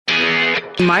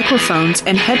Microphones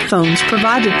and headphones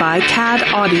provided by CAD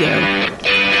Audio.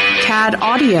 CAD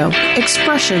Audio,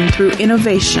 expression through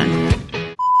innovation. Do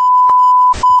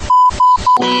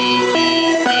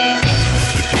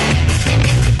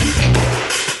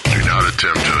not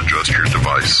attempt to adjust your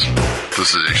device.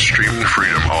 This is Extreme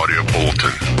Freedom Audio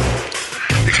Bulletin.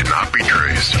 It cannot be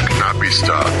traced, it cannot be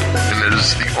stopped, and it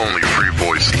is the only free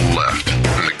voice left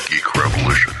in the geek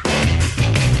revolution.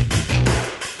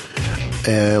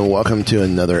 And welcome to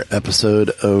another episode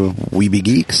of Weeby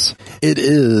Geeks. It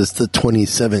is the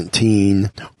 2017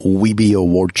 Weeby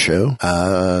Award Show.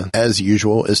 As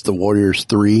usual, it's the Warriors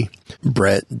 3,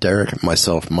 Brett, Derek,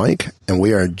 myself, Mike, and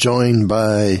we are joined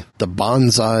by the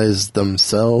bonsais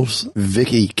themselves,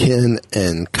 Vicky, Ken,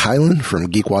 and Kylan from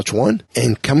Geek Watch 1.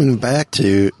 And coming back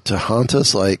to haunt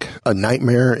us like a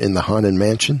nightmare in the Haunted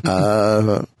Mansion,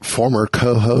 former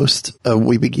co-host of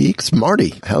Weeby Geeks,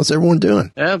 Marty. How's everyone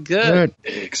doing? Oh, good.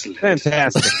 Excellent.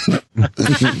 Fantastic.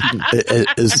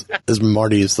 As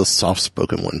Marty is the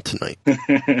soft-spoken one tonight.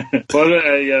 Well,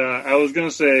 I was going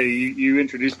to say, you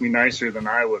introduced me nicer than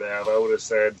I would have. I would have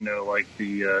said, like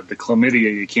the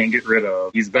chlamydia you can't get rid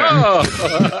of. He's back. Oh.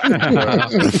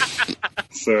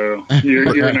 So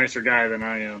you're a nicer guy than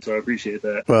I am, so I appreciate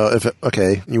that. Well,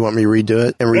 okay, you want me to redo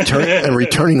it and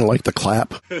returning like the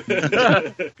clap?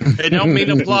 They don't mean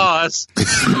applause.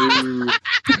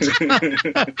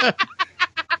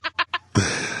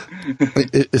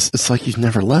 It's like you've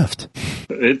never left.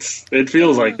 It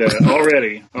feels like that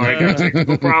already. All right, got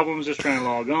technical problems, just trying to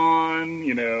log on.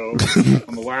 I'm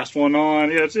the last one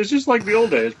on. Yeah, it's just like the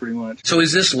old days, pretty much. So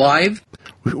is this live?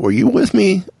 Were you with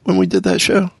me when we did that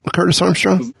show with Curtis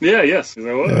Armstrong? Yes, I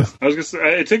was. Yeah. I was gonna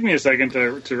say, it took me a second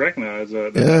to recognize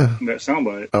that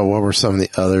soundbite. Oh, what were some of the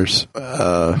others?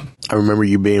 I remember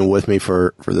you being with me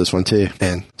for this one too.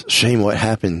 And shame what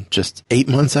happened just 8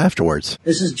 months afterwards.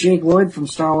 This is Jake Lloyd from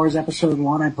Star Wars Episode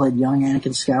 1. I played young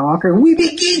Anakin Skywalker. We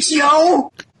be geeks,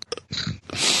 yo!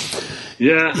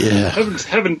 Yeah.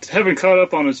 Haven't caught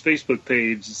up on his Facebook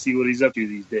page to see what he's up to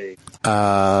these days.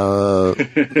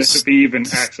 If he even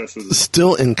accesses it.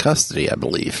 Still in custody, I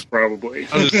believe. Probably.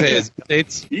 I was going to say,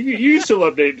 updates. You still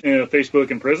update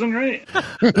Facebook in prison, right?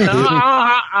 No,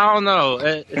 I don't know.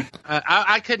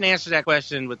 I couldn't answer that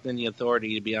question with any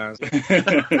authority, to be honest.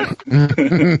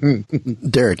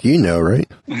 Derek, you know, right?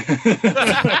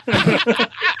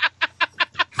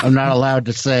 I'm not allowed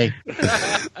to say.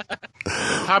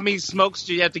 How many smokes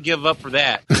do you have to give up for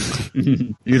that?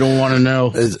 You don't want to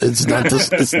know. It's not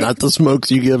the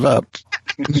smokes you give up.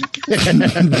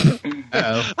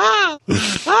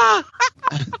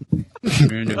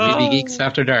 Weeby Geeks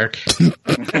After Dark.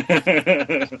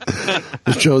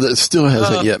 The show that still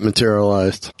hasn't yet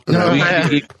materialized. Weeby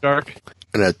Geeks Dark.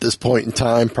 And at this point in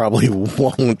time, probably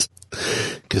won't,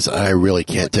 because I really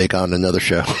can't take on another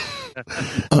show.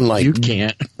 You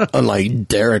can't. Unlike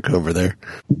Derek over there.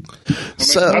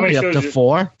 How many up to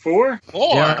 4. 4?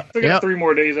 Yeah. I got 3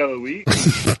 more days out of the week.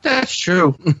 That's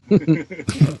true.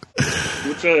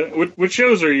 What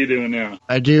shows are you doing now?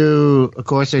 I do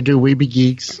Weeby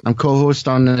Geeks. I'm co-host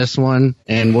on this one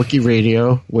and Wookiee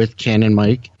Radio with Ken and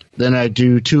Mike. Then I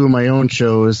do 2 of my own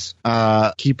shows,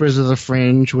 Keepers of the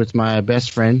Fringe with my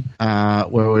best friend,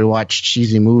 where we watch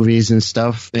cheesy movies and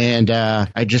stuff. And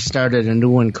I just started a new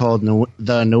one called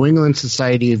the New England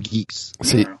Society of Geeks.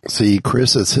 See,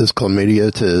 Chris is his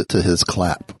chlamydia to his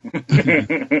clap.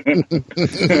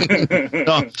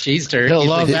 Cheese turd. He'll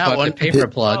love that one. Paper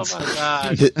plugs. Oh, my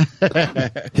God.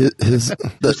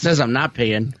 It says I'm not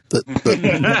paying.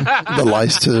 The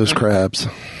lice to his crabs.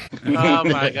 Oh,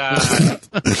 my God.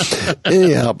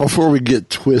 Anyhow, before we get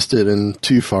twisted and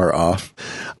too far off,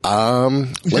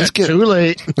 let's get too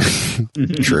late.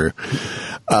 True.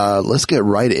 Let's get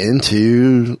right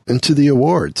into the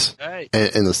awards. Right.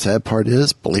 And the sad part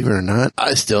is, believe it or not,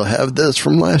 I still have this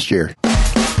from last year.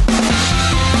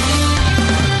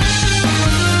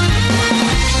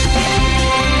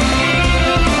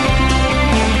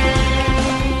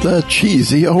 The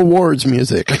cheesy awards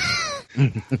music. I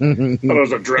thought it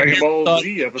was a Dragon Ball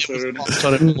Z episode.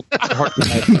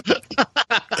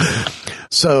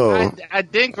 So I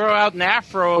didn't grow out an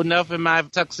afro enough, and my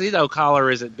tuxedo collar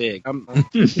isn't big. I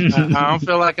don't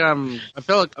feel like I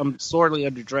feel like I'm sorely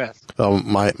underdressed. Oh,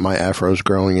 my afro's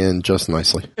growing in just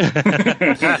nicely.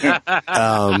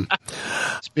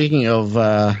 Speaking of,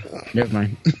 never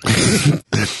mind.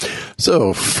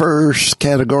 So, first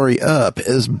category up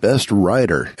is Best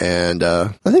Writer. And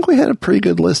I think we had a pretty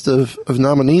good list of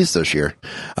nominees this year.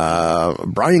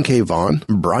 Brian K. Vaughan,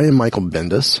 Brian Michael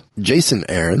Bendis, Jason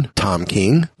Aaron, Tom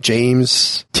King,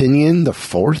 James Tynion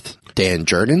IV, Dan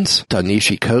Jurgens,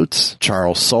 Tanishi Coates,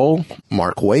 Charles Soule,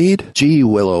 Mark Wade, G.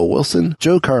 Willow Wilson,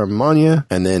 Joe Caramagna,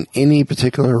 and then any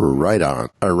particular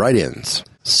write-ins.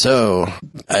 So,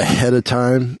 ahead of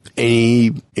time,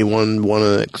 anyone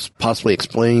want to possibly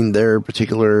explain their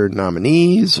particular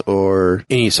nominees or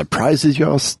any surprises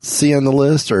y'all see on the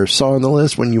list or saw on the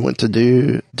list when you went to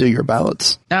do your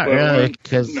ballots? Not really,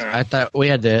 because I thought we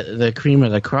had the cream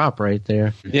of the crop right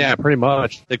there. Yeah, pretty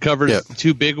much. It covers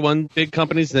two big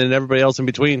companies and then everybody else in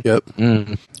between. Yep.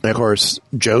 And of course,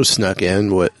 Joe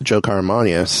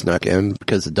Caramagna snuck in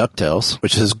because of DuckTales,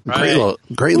 which is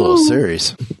great little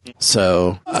series.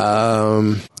 So,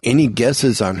 any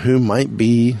guesses on who might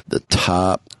be the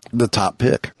top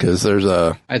pick? Because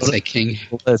I'd say King.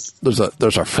 There's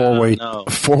a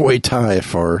four-way tie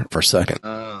for second.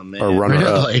 Oh man, or runner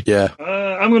up. Yeah.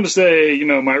 I'm going to say,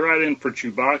 my write-in for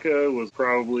Chewbacca was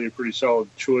probably a pretty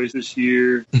solid choice this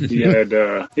year. He had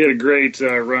a great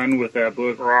run with that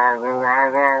book,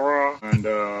 and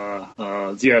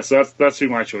so that's who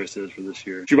my choice is for this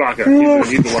year. Chewbacca,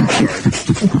 he's the wild card.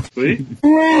 See?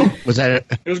 Was that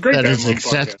it was great. That his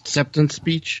acceptance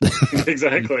speech?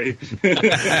 Exactly.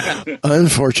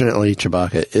 Unfortunately,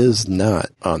 Chewbacca is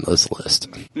not on this list.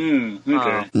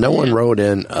 Okay. No one wrote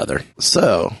in other.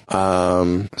 So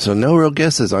no real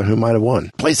guesses on who might have won.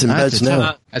 Place in beds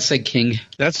now. I'd say King.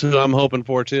 That's who I'm hoping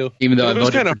for, too. Even though I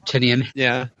voted for Tinian.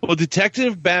 Yeah. Well,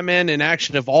 Detective, Batman, and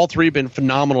Action have all three been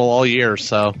phenomenal all year.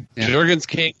 So, Jurgens,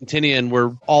 King, and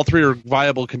Tinian all three are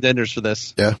viable contenders for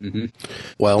this. Yeah. Mm-hmm.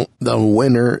 Well, the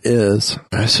winner is...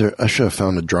 I should have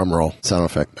found a drum roll sound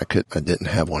effect. I didn't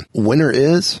have one. Winner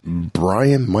is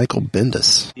Brian Michael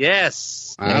Bendis.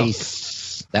 Yes. Nice.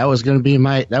 That was going to be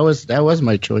that was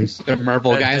my choice. The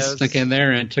Marvel guys snuck in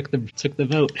there and took the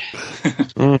vote.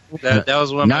 that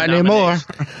was one. Not anymore.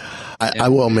 I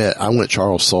will admit, I went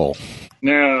Charles Soule.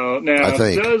 Now,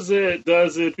 does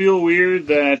it feel weird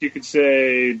that you could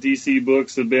say DC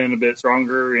books have been a bit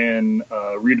stronger in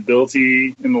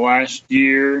readability in the last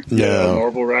year? No.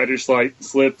 Marvel writers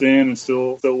slipped in and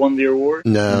still won the award?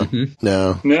 No. Mm-hmm.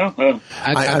 No. No? Oh.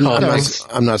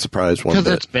 I'm not surprised one bit.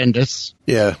 Because it's Bendis.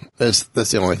 Yeah, that's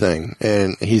the only thing.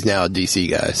 And he's now a DC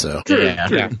guy, so. True.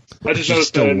 Yeah. I just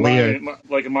noticed that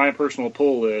in my personal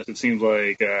pull list, it seems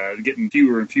like getting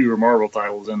fewer and fewer Marvel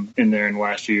titles in there in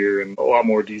last year and a lot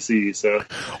more DC. So,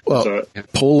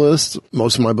 pull list,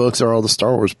 most of my books are all the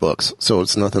Star Wars books, so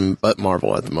it's nothing but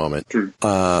Marvel at the moment. True.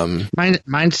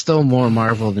 Mine's still more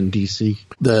Marvel than DC.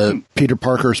 The Peter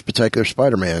Parker Spectacular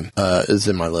Spider-Man is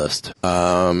in my list.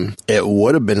 It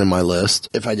would have been in my list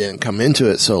if I didn't come into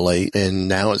it so late, and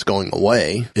now it's going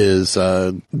away, is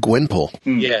Gwenpool.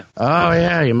 Yeah. Oh,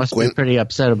 yeah, you must be pretty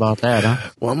upset about that, huh?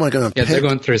 Well, am I going to pick? Yeah, they're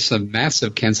going through some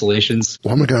massive cancellations.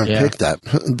 Well, am I going to pick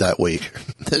that week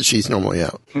that she's normally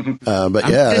out? But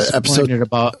I'm disappointed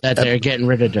about that they're getting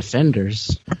rid of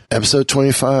Defenders. Episode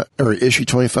 25, or issue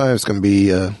 25 is going to be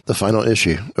the final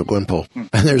issue of Gwenpool.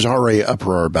 And there's already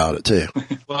uproar about it, too.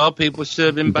 Well, people should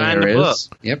have been buying the book.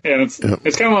 Yep. Yeah,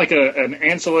 it's kind of like an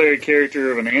ancillary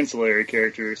character of an ancillary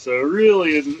character. So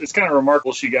really, it's kind of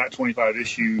remarkable she got 25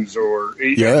 issues or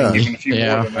even a few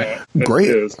more than that.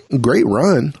 Great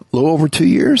run. A little over 2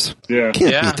 years. Yeah.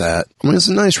 Can't beat that. I mean, it's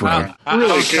a nice run.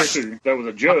 Really a character that was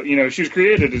a joke. She was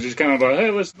created as just kind of like,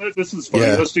 hey, this is funny.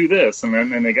 Let's do this. And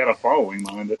then they got a following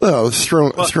behind it. Well, it's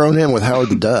thrown in with Howard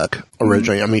the Duck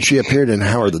originally. I mean, she appeared in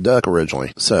Howard the Duck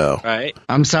originally. So, right.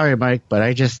 I'm sorry, Mike, but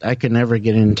I could never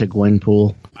get into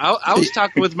Gwenpool. I was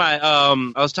talking with my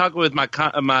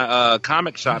my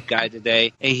comic shop guy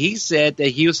today, and he said that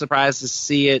he was surprised to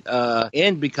see it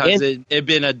end because it had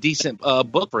been a decent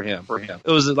book for him.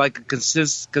 It was like a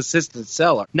consistent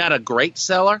seller, not a great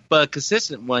seller, but a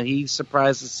consistent one. He's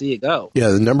surprised to see it go. Yeah,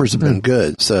 the numbers have been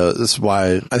good, so this is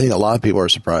why I think a lot of people are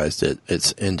surprised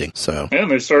it's ending. So and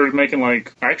they started making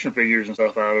like action figures and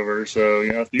stuff out of her. So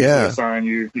if you get a sign,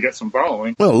 you got some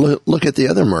following. Well, look at the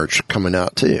other merch coming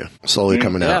out too, slowly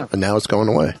coming out, and now it's going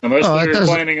away. Unless they're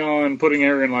planning on putting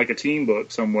her in like a team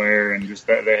book somewhere, and just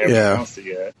that they haven't announced it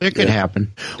yet. It could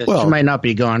happen. Well, she might not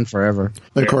be gone forever.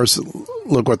 Of course,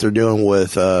 look what they're doing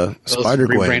with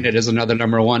Spider-Gwen. Rebranded as another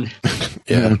 #1.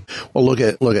 Yeah. Well, look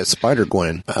at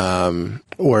Spider-Gwen,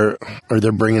 where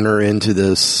they're bringing her into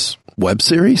this web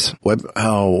series. What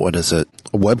is it?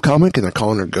 A web comic, and they're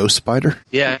calling her Ghost Spider.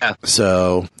 Yeah.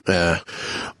 So,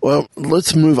 well,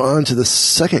 let's move on to the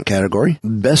second category,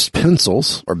 Best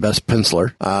Pencils or Best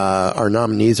Penciler. Our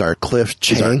nominees are Cliff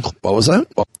Chiang. What was that?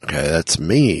 Okay, that's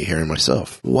me hearing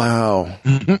myself. Wow,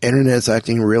 Internet's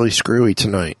acting really screwy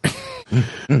tonight.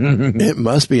 It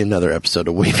must be another episode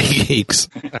of Weepy Geeks.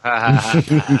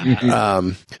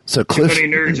 So Cliff, Too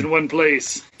many nerds in one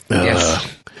place.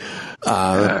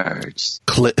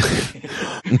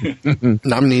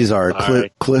 Nominees are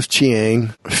Cliff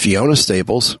Chiang, Fiona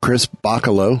Staples, Chris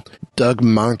Bacalo, Doug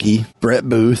Mahnke, Brett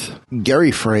Booth,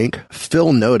 Gary Frank,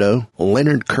 Phil Noto,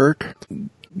 Leonard Kirk,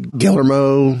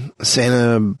 Guillermo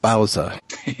Santabaza.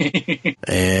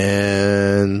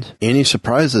 And any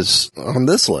surprises on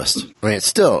this list? I mean, it's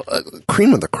still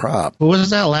cream of the crop. What was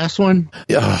that last one?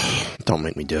 Yeah, don't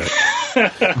make me do it.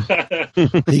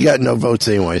 He got no votes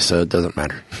anyway, so it doesn't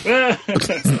matter.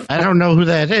 I don't know who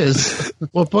that is.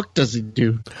 What book does he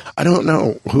do? I don't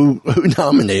know who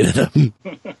nominated him.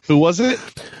 Who was it?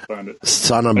 Find it.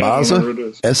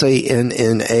 Santabaza?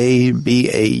 Sanabauza.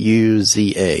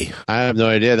 I have no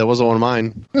idea. That wasn't one of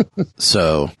mine.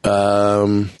 So,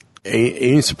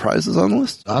 any surprises on the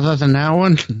list? Other than that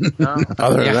one?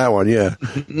 Other than that one, yeah.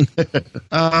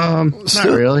 Not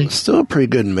really. Still a pretty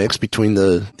good mix between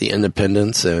the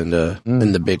independents and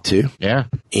the big two. Yeah.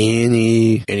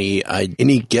 Any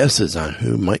guesses on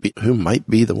who might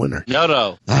be the winner?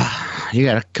 Noto. You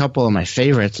got a couple of my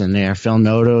favorites in there. Phil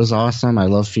Noto's awesome. I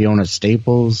love Fiona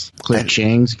Staples. Cliff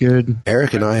Chiang's good.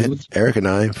 Eric and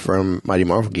I from Mighty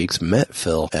Marvel Geeks met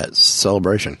Phil at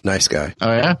Celebration. Nice guy.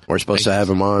 Oh yeah. We're supposed to have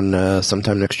him on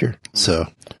sometime next year. So,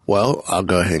 well, I'll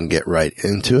go ahead and get right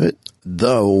into it.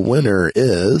 The winner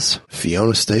is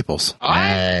Fiona Staples.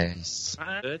 Nice.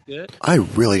 Good. I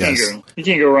really got. You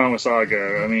can't go wrong with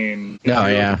Saga. I mean,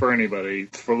 for anybody,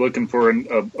 for looking for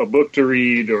a book to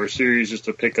read or a series just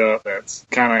to pick up that's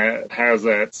kind of has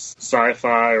that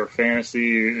sci-fi or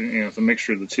fantasy. It's a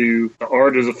mixture of the two. The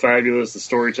art is fabulous. The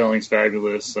storytelling's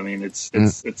fabulous. I mean, it's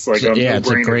like it's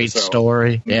a great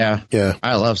story. Yeah.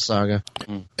 I love Saga.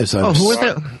 Who was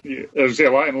that?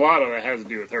 A lot of it has to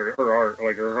do with her art.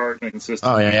 Like her art and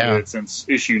consistency since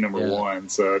issue number 1.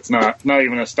 So it's not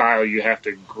even a style you have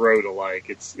to grow to like.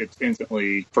 It's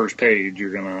instantly first page.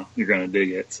 You're gonna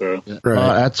dig it. So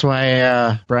that's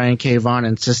why Brian K. Vaughan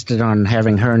insisted on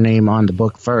having her name on the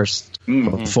book first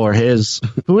before his.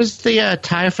 Who was the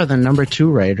tie for the number 2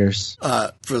 writers?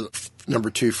 For number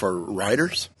 2 for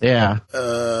writers? Yeah.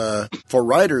 For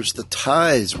writers, the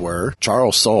ties were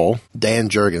Charles Soule, Dan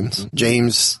Jurgens,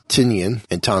 James Tynion,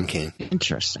 and Tom King.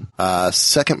 Interesting.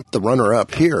 Second, the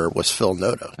runner-up here was Phil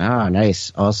Noto. Ah,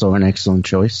 nice. Also an excellent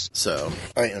choice. So,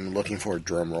 I am looking for a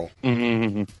drum roll.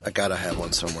 I gotta have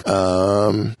one somewhere.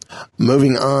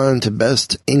 Moving on to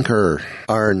Best Inker,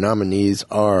 our nominees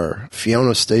are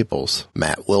Fiona Staples,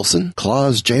 Matt Wilson,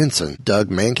 Klaus Janson, Doug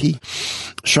Mahnke,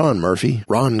 Sean Murphy,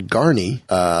 Ron Garney,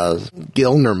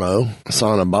 Guillermo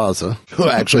Santabaza, who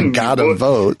actually got a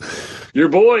vote. Your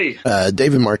boy.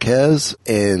 David Marquez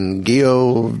and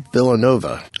Gio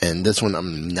Villanova. And this one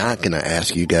I'm not going to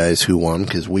ask you guys who won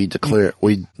because we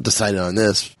decided on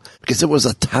this because it was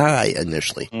a tie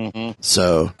initially.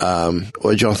 So,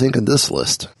 what did y'all think of this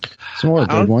list? Some more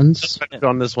good ones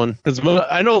on this one because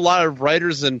I know a lot of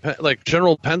writers and like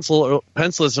general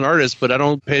pencilists and artists, but I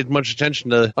don't pay much attention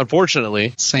to.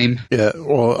 Unfortunately, same. Yeah,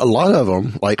 well, a lot of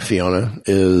them, like Fiona,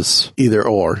 is either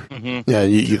or. Yeah,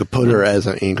 you could put her as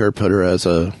an inker, put her as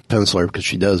a penciler because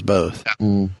she does both.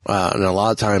 And a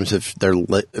lot of times, if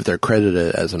they're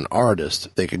credited as an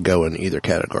artist, they could go in either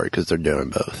category because they're doing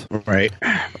both. Right.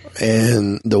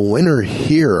 And the winner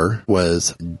here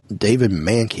was David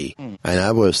Mahnke, and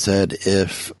I would have said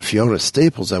if Fiona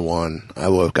Staples had won, I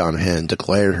would have gone ahead and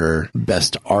declared her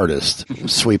best artist,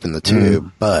 sweeping the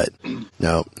two. But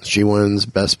no, she wins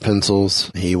best pencils.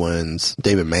 He wins.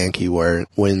 David Mahnke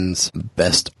wins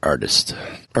best artist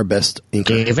or best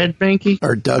inker. David Mahnke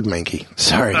or Doug Mahnke?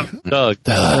 Sorry, Doug.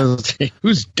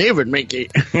 Who's David Mahnke?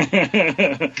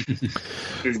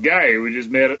 This guy we just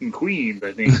met in Queens,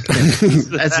 I think.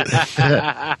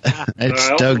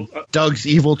 That's Doug's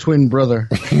evil twin brother.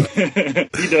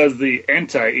 He does the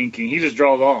anti-inking. He just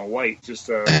draws all in white, just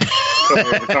cover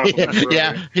over top of his brother.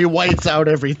 Yeah, he whites out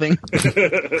everything. I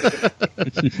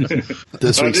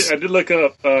did look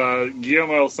up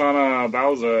Guillermo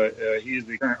Santabaza. He's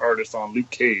the current artist on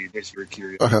Luke Cage, in case you were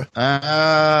curious. Okay. Okay.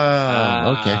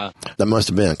 That must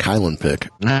have been a Kylan pick.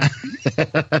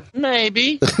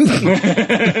 Maybe.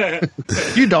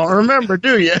 You don't remember,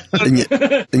 do you?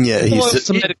 And yeah, he's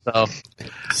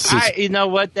You know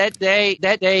what? That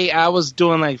day I was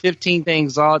doing like 15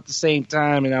 things all at the same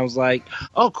time, and I was like,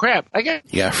 "Oh crap! You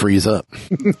gotta freeze up."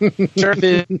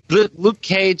 Luke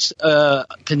Cage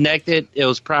connected. It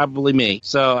was probably me,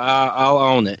 so I'll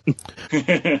own it.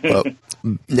 Well,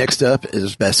 next up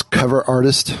is best cover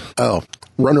artist. Oh,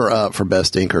 runner-up for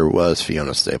Best Inker was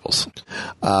Fiona Staples.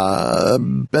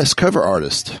 Best Cover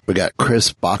Artist, we got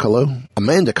Chris Bacalo,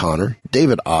 Amanda Connor,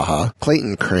 David Aja,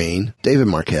 Clayton Crane, David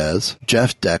Marquez,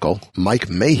 Jeff Deckel, Mike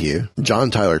Mayhew,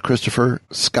 John Tyler Christopher,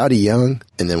 Scotty Young,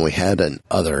 and then we had an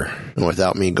other. And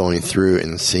without me going through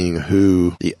and seeing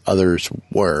who the others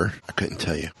were, I couldn't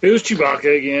tell you. It was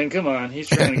Chewbacca again. Come on, he's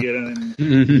trying to get in.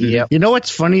 Yep. You know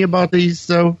what's funny about these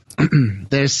though?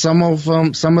 There's some of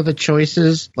the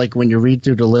choices, like when you read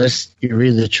through the list, you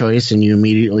read the choice and you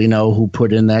immediately know who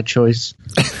put in that choice.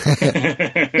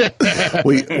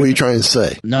 What are you trying to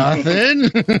say?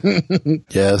 Nothing.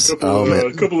 Yes. A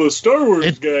couple of Star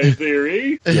Wars guys there,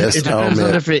 eh? Yes. It depends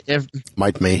on if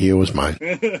Mike Mayhew was mine.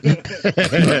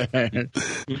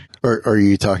 Or are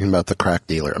you talking about the crack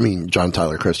dealer? I mean, John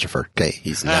Tyler Christopher. Okay,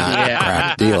 he's not a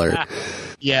crack dealer.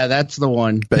 Yeah, that's the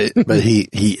one. But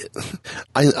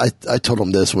I told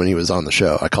him this when he was on the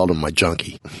show. I called him my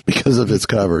junkie because of his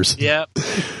covers. Yep.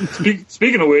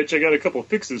 Speaking of which, I got a couple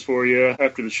fixes for you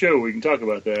after the show. We can talk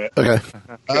about that. Okay.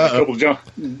 Got a couple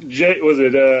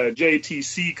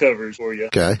JTC covers for you.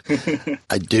 Okay.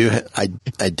 I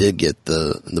did get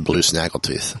the blue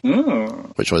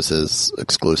snaggletooth, which was his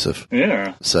exclusive.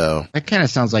 Yeah. So that kind of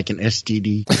sounds like an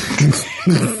STD.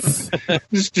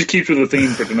 just keeps with the theme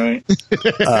for tonight.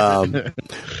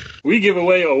 We give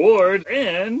away awards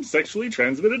and sexually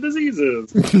transmitted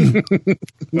diseases. We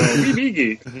be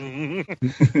geek. The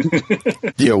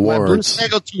awards. My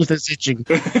blue snaggletooth is itching.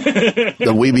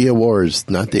 The Weeby Awards,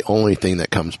 not the only thing that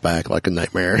comes back like a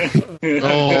nightmare.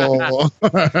 Oh.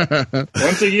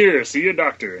 Once a year, see a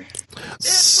doctor.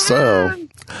 So,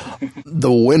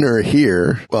 the winner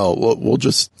here,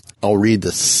 I'll read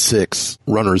the 6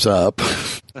 runners-up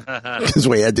because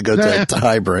we had to go to a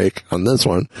tie break on this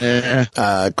one.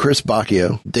 Chris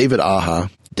Bacchio, David Aja,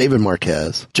 David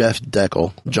Marquez, Jeff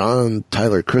Deckel, John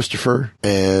Tyler Christopher,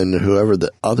 and whoever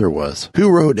the other was. Who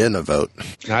wrote in a vote?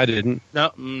 I didn't.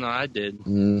 No, I did.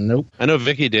 Nope. I know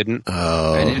Vicky didn't.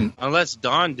 Oh. I didn't. Unless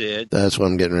Don did. That's what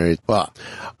I'm getting ready. Well,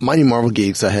 Mighty Marvel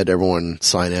Geeks, I had everyone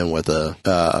sign in with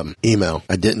a email.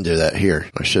 I didn't do that here.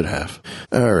 I should have.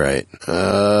 All right.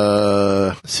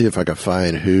 See if I can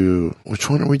find which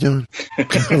one are we doing?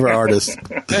 Cover artist.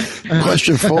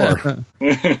 Question 4.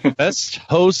 Best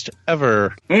host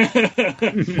ever. What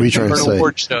are you trying to say?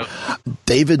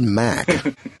 David Mack.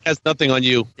 Has nothing on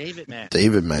you. David Mack.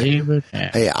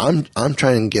 Hey, I'm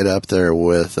trying to get up there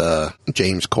with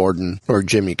James Corden or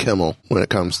Jimmy Kimmel when it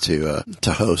comes to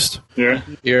host. Yeah,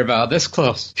 you're about this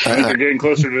close. I think you're getting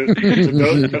closer to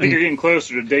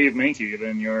Dave Mankey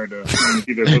than you are to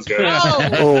either of those guys.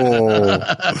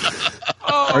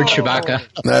 Or Chewbacca.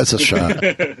 That's a shot.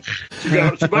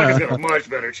 Chewbacca's got a much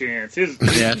better chance. His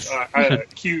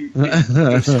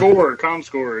com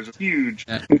score is huge.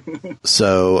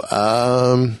 So,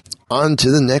 on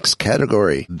to the next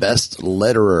category. Best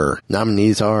letterer.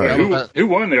 Nominees are... Who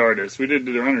won the artist? We did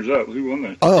the runners-up. Who won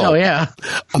that? Oh yeah.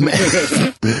 I'm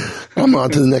on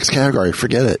to the next category.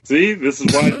 Forget it. See? This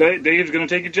is why Dave's going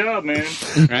to take a job, man.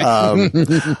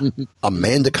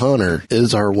 Amanda Connor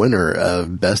is our winner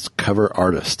of Best Cover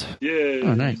Artist. Yay.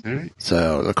 Oh, nice. All right.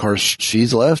 So, of course,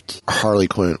 she's left. Harley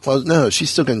Quinn. Well, no, she's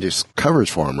still going to do covers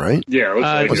for him, right?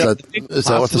 Yeah. Is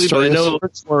that what the story is? I know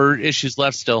there's more issues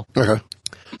left still. Okay.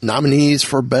 Nominees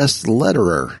for Best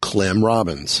Letterer: Clem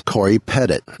Robbins, Corey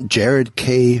Pettit, Jared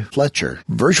K. Fletcher.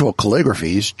 Virtual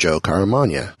Calligraphies: Joe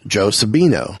Caramagna, Joe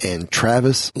Sabino, and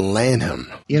Travis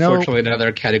Lanham. Unfortunately,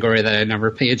 another category that I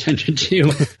never pay attention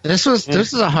to. This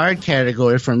is a hard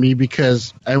category for me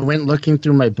because I went looking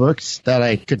through my books that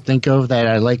I could think of that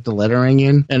I liked the lettering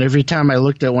in, and every time I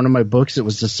looked at one of my books, it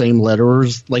was the same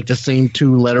letterers, like the same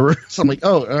 2 letterers. I'm like,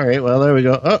 oh, all right, well, there we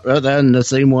go. Oh, then the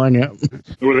same one, yeah.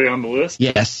 Were they on the list?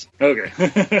 Yes. Okay.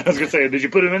 I was going to say, did you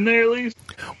put him in there at least?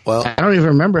 Well, I don't even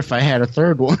remember if I had a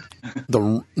third one.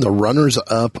 The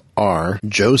runners-up are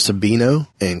Joe Sabino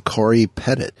and Corey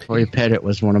Pettit. Corey Pettit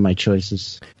was one of my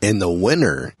choices. And the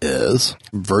winner is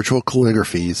Virtual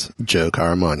Calligraphies, Joe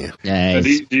Caramagna.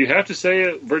 Nice. Do you have to say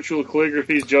it? Virtual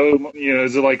Calligraphies, Joe?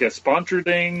 Is it like a sponsor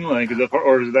thing? Like, is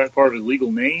that part of his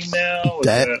legal name now?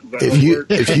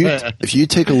 If you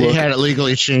take a look, he had it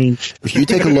legally changed. If you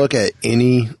take a look at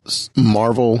any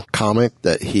Marvel comic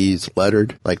that he's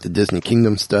lettered, like the Disney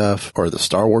Kingdom stuff or the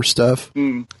Star Wars stuff,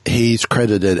 he's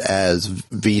credited as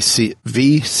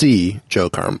VC Joe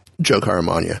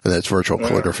Caramagna, and that's Virtual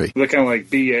Calligraphy. Is that kind of like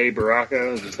B.A.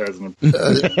 Baraka? Just has them.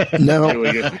 No.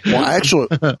 Really good. Well, actually,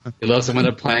 he loves it when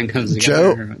a plan comes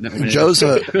together. Joe's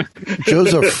a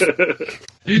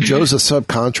Joe's a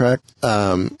subcontract.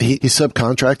 He's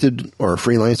subcontracted or a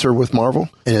freelancer with Marvel,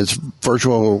 and it's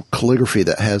Virtual Calligraphy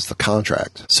that has the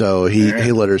contract. So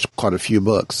he letters quite a few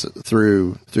books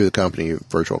through the company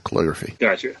Virtual Calligraphy.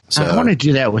 Gotcha. So I want to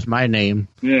do that with my name.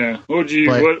 Yeah. What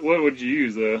would you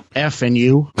use though? F and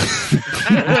U.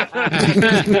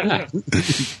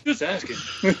 Just asking.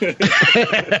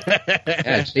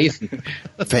 Yeah, Jason.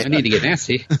 I need to get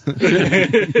nasty.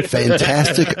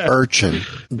 Fantastic Urchin,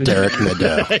 Derek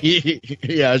Nadeau.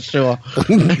 Yeah, sure.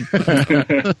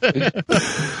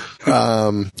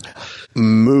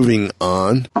 Moving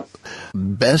on.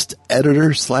 Best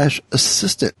editor /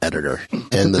 assistant editor.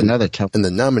 And another tough. And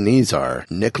the nominees are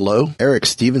Nick Lowe, Eric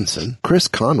Stevenson, Chris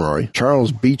Conroy,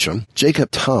 Charles Beecham,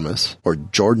 Jacob Thomas, or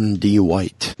Jordan D.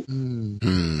 White.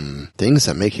 Things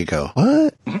that make you go,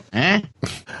 what? Eh?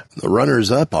 The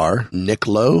runners-up are Nick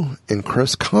Lowe and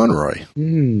Chris Conroy.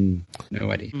 No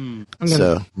idea.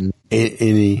 So,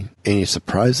 any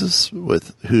surprises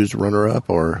with who's runner-up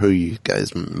or who you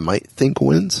guys might think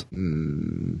wins?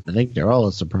 I think they're all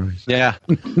a surprise. Yeah.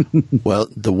 Well,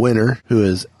 the winner, who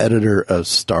is editor of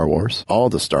Star Wars, all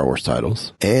the Star Wars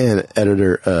titles, and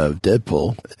editor of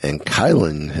Deadpool, and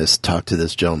Kylan has talked to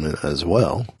this gentleman as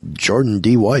well, Jordan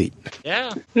D. White.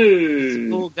 Yeah.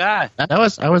 Cool guy.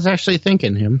 I was actually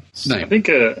thinking him. I think,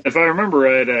 if I remember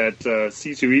right, at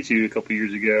C2E2 a couple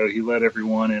years ago, he let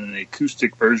everyone in an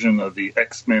acoustic version of the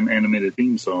X-Men animated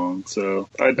theme song. So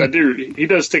he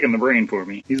does stick in the brain for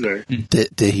me. He's there.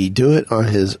 Did he do it on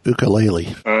his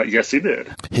ukulele? Yes, he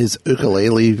did. His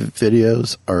ukulele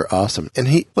videos are awesome. And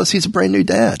he's a brand new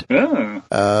dad. Yeah.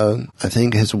 I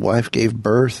think his wife gave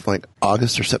birth like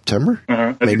August or September.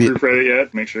 Has Maybe. he proofread it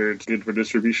yet? Make sure it's good for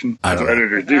distribution. I That's don't what know.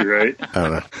 editors do, right? I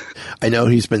don't know. I know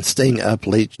he's been staying up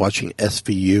late watching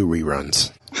SVU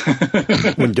reruns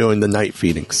when doing the night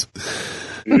feedings.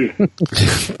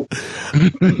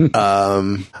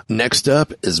 Next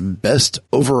up is Best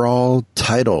Overall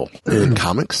Title in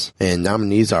Comics, and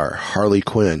nominees are Harley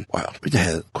Quinn. Wow, we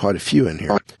had quite a few in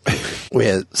here. We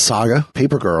had Saga,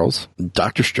 Paper Girls,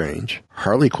 Doctor Strange,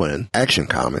 Harley Quinn, Action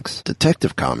Comics,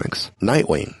 Detective Comics,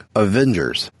 Nightwing,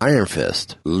 Avengers, Iron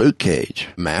Fist, Luke Cage,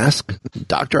 Mask,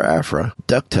 Dr. Aphra,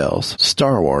 DuckTales,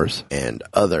 Star Wars, and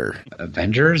other.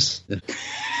 Avengers?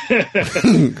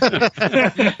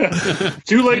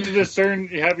 Too late to discern.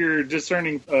 Have your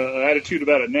discerning attitude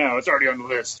about it now. It's already on the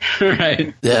list.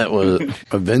 Right. That was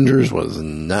Avengers was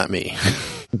not me.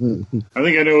 I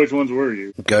think I know which ones were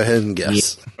you. Go ahead and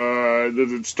guess.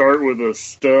 Does it start with a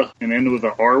stuh and end with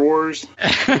a R Wars?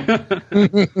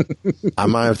 I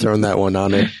might have thrown that one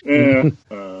on there. Yeah.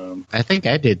 I think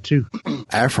I did too.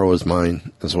 Afro was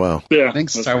mine as well. Yeah. I think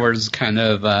Star Wars kind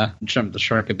of jumped the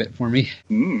shark a bit for me.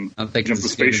 I think Jumped the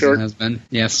it's space as shark? it has been.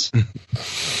 Yes.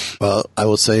 Well, I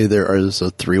will say there is a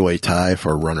three-way tie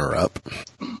for runner-up.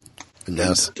 And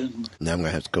now I'm going to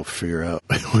have to go figure out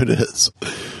who it is.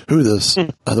 Who this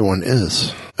other one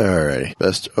is. Alrighty.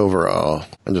 Best overall.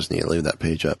 I just need to leave that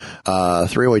page up.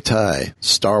 Three-way tie.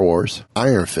 Star Wars,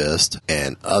 Iron Fist,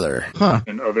 and other.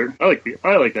 And Other. I like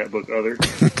that book, Other.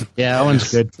 Yeah, that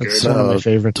one's good. That's one of my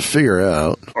favorites. To figure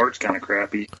out. Art's kind of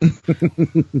crappy.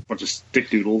 Bunch of stick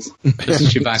doodles. This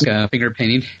is Chewbacca finger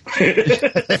painting.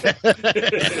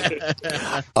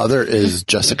 Other is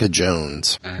Jessica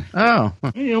Jones. Oh.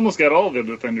 You almost got all the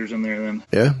Defenders in there then.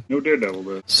 Yeah. No Daredevil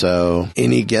though. So,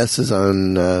 any guesses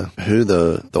on who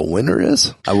the winner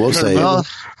is? I will say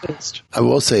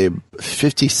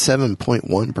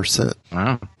 57.1%.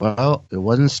 Wow. Well, it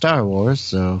wasn't Star Wars,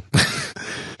 so.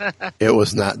 It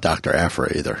was not Dr.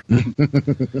 Aphra either.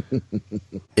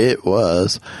 It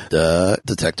was the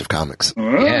Detective Comics.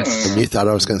 Yes. And you thought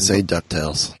I was going to say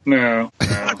DuckTales. No.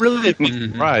 I really didn't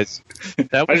be surprised.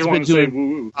 That I just one's want been to say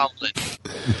doing woo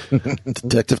woo.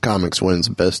 Detective Comics wins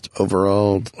best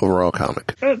overall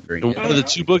comic. Very good. one of the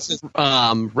two books is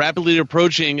rapidly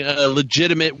approaching a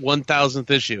legitimate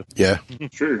 1,000th issue. Yeah.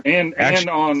 True. And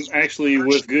on actually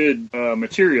with good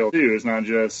material too. It's not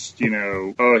just,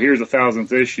 oh, here's a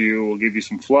 1,000th issue, we'll give you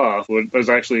some fluff. There's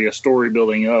actually a story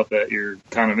building up that you're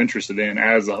kind of interested in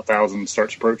as 1,000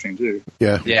 starts approaching too.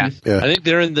 Yeah. Yeah. Yeah. I think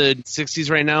they're in the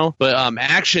 60s right now, but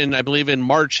Action, I believe in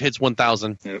March, hits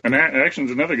 1,000. Yeah. And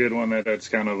Action's another good one that's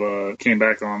kind of came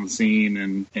back on the scene,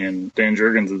 and Dan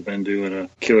Jurgens has been doing a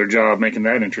killer job making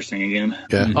that interesting again.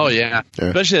 Yeah. Oh, yeah. Yeah.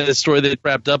 Especially the story they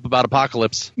wrapped up about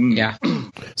Apocalypse. Yeah.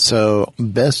 So,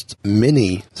 best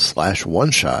mini /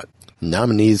 one shot.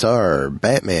 Nominees are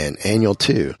Batman Annual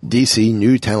 2, DC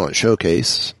New Talent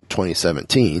Showcase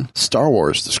 2017, Star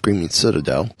Wars The Screaming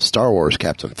Citadel, Star Wars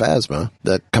Captain Phasma,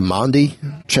 The Kamandi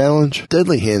Challenge,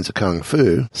 Deadly Hands of Kung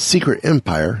Fu, Secret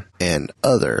Empire, and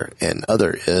other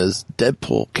is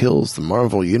Deadpool kills the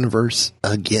Marvel Universe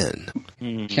again.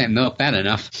 Can't milk that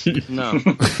enough. No.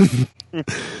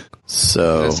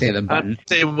 So Let's say the button. I'd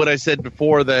say what I said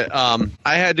before, that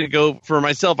I had to go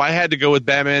with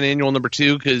Batman Annual number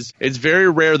 2 because it's very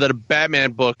rare that a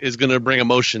Batman book is going to bring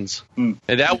emotions, and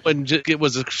that one it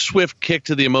was a swift kick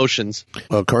to the emotions.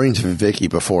 Well, according to Vicky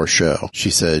before show, she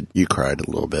said you cried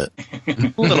a little bit.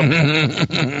 A little.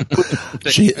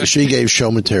 She gave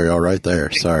show material right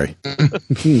there. Sorry.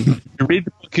 You read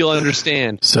the book, you'll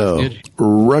understand. So,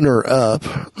 runner up,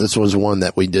 this was one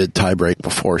that we did tie break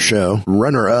before show.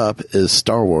 Runner up is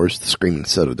Star Wars, The Screaming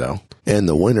Citadel. And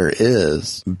the winner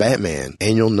is Batman,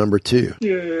 Annual number 2.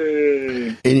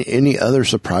 Yay! Any other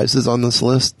surprises on this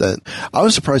list? That I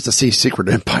was surprised to see Secret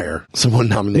Empire. Someone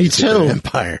nominated Me too. Secret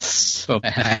Empire. So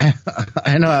bad.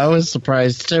 I know, I was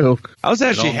surprised too. I was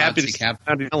actually All happy to Nazi see cap.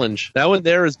 the challenge. That one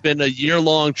there has been a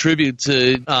year-long tribute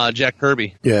to Jack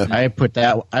Kirby. Yeah, I put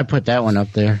that one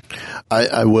up there.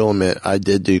 I will admit I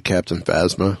did do Captain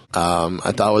Phasma.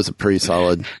 I thought it was a pretty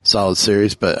solid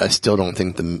series, but I still don't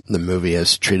think the movie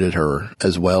has treated her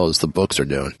as well as the books are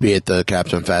doing. Be it the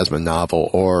Captain Phasma novel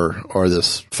or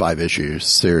this 5-issue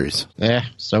series. Yeah,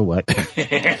 so what?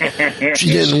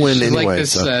 She didn't win She's anyway. like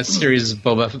this so. series of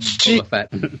Boba Fett.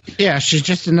 Yeah, she's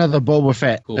just another Boba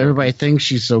Fett. Cool. Everybody thinks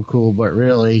she's so cool, but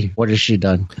really, what has she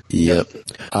done? Yep.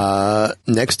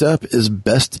 Next up is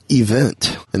Best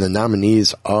Event, and the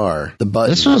nominees are The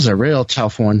Button. This was a real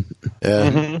tough one.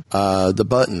 The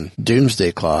Button,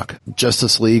 Doomsday Clock,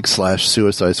 Justice League /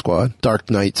 Suicide Squad, Dark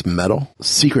Knight's Metal,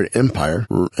 Secret Empire,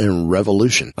 and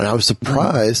Revolution. And I was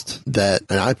surprised that,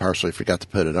 and I partially forgot to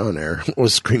put it on there,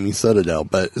 was Screaming Citadel,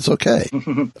 but it's okay.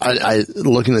 I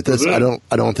looking at this, I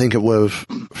don't think it would have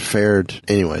fared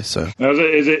anyway. So Now,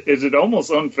 is it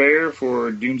almost unfair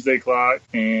for Doomsday Clock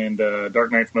and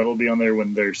Dark Knight's Metal to be on there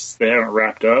when they haven't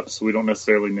wrapped up, so we don't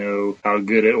necessarily know how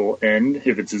good it will end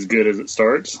if it's as good as it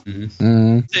starts?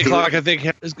 Doomsday Clock, I think,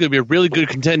 is going to be a really good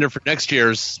contender for next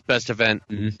year's best event.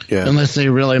 yeah. Unless they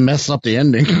really mess up the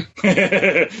ending.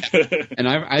 And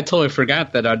I totally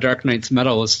forgot that Dark Knight's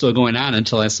Metal was still going on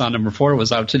until I saw number 4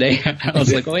 was out today. I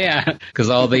was like, oh yeah, because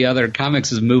all the other comics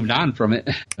has moved on from it.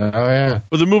 Oh yeah.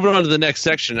 Well, they're moving on to the next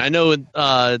section. I know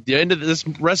the end of this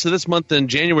rest of this month in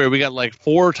January, we got like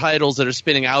 4 titles that are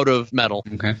spinning out of Metal.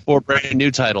 Okay. 4 brand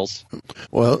new titles.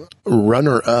 Well,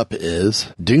 runner up is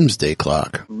Doomsday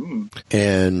Clock,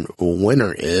 and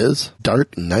winner is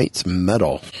Dark Knight's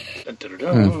Metal.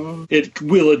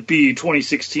 Will it be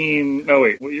 2016? Oh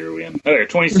wait, what year are we in? Okay,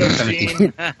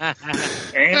 2017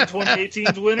 and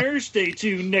 2018's winner. Stay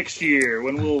tuned next year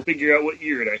when we'll figure out what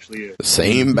year it actually is.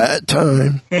 Same bat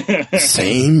time,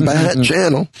 same bat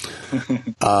channel.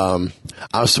 I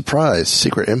was surprised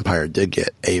Secret Empire did get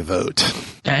a vote.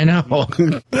 I know.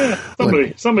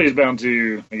 Somebody's bound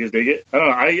to, I guess, dig it. I don't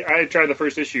know. I tried the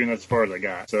first issue and that's as far as I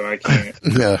got, so I can't.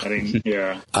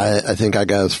 Yeah. I I think I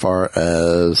got as far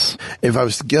as, if I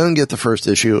was going to get the first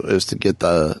issue, is to get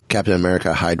the Captain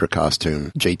America Hydra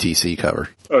costume JTC cover.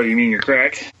 Oh, you mean your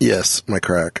crack? Yes, my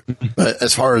crack. But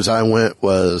as far as I went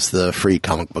was the free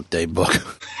comic book day book.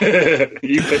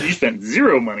 You spent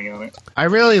zero money on it. I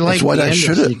really like That's what the I end of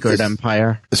should've- Secret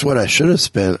Empire. It's what I should have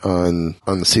spent on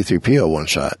the C-3PO one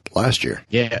shot last year.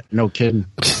 Yeah, no kidding.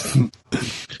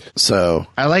 So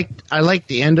I like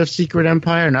the end of Secret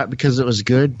Empire, not because it was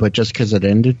good, but just because it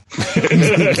ended.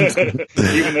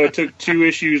 Even though it took 2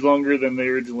 issues longer than they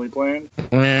originally planned.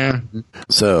 Yeah.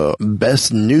 So,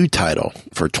 best new title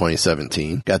for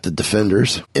 2017 got The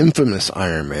Defenders, Infamous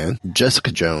Iron Man,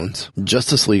 Jessica Jones,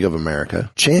 Justice League of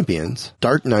America, Champions,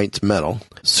 Dark Knight's Metal,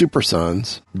 Super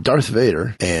Sons, Darth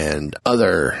Vader, and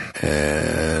other.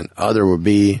 And other would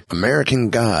be American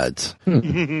Gods.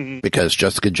 Because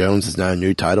Jessica Jones is not a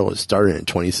new title. It started in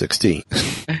 2016.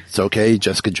 It's okay.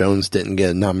 Jessica Jones didn't get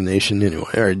a nomination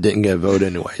anyway, or didn't get a vote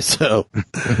anyway. So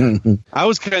I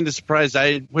was kind of surprised.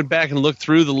 I went back and looked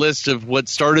through the list of what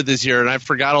started this year, and I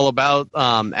forgot all about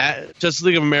Justice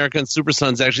League of America and Super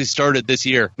Sons actually started this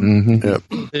year. Yep.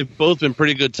 They've both been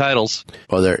pretty good titles.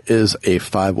 Well, there is a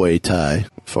 5-way tie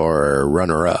for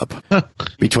runner-up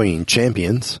between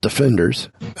Champions, Defenders,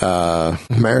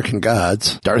 American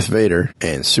Gods, Darth Vader,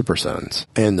 and Super Sons.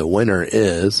 And the winner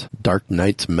is Dark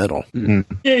Knight's Metal. Yeah,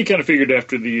 you kind of figured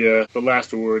after the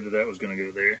last award that was going to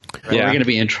go there. We're going to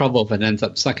be in trouble if it ends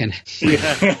up sucking.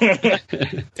 Yeah.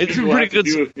 It's pretty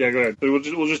good. Yeah, go ahead. But we'll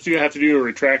just have to do a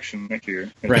retraction next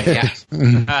year. Right,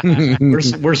 yeah.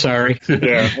 we're sorry.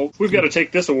 Yeah, well, we've got to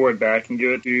take this award back and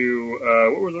give it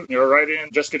to, what was it?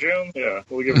 Right-in? Jessica Jones? Yeah,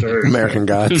 we'll give it to her. American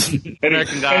Gods.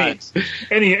 American Gods.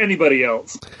 Anybody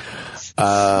else?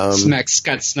 Smack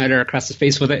Scott Snyder across the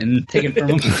face with it and take it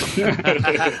from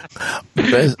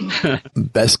him.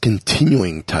 Best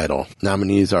continuing title.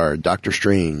 Nominees are Doctor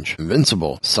Strange,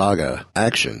 Invincible, Saga,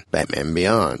 Action, Batman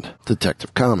Beyond,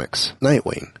 Detective Comics,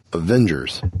 Nightwing,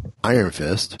 Avengers, Iron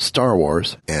Fist, Star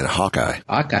Wars, and Hawkeye.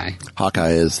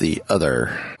 Hawkeye is the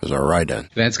other. Is a write-in.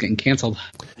 That's getting canceled.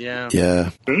 Yeah.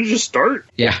 Yeah. Didn't it just start?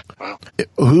 Yeah. Wow.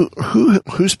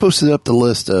 Who's posted up the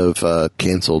list of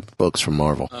canceled books from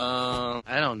Marvel?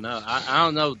 I don't know. I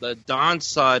don't know. Dawn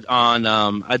saw it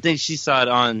on. I think she saw it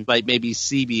on like maybe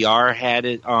CBR had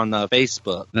it on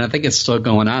Facebook. And I think it's still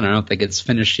going on. I don't think it's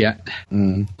finished yet.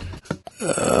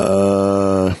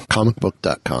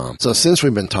 Comicbook.com. So since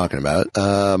we've been talking about it,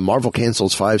 Marvel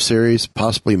cancels 5 series,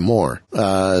 possibly more.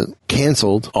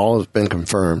 Canceled, all have been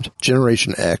confirmed.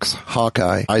 Generation X,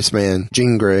 Hawkeye, Iceman,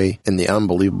 Jean Grey, and the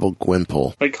unbelievable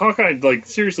Gwenpool. Like Hawkeye, like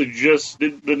seriously, just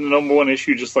did the #1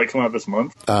 issue just like come out this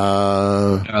month?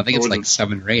 I think it's like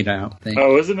 7 or 8. I don't think.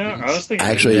 Oh, isn't it? I was thinking.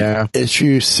 Actually,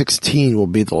 issue 16 will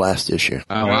be the last issue.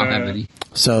 Oh, I don't have any.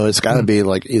 So it's got to be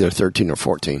like either 13 or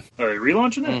 14. Are they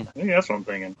relaunching it? I think that's what I'm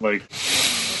thinking. Like,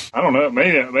 I don't know.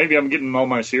 Maybe I'm getting all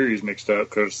my series mixed up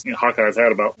because Hawkeye's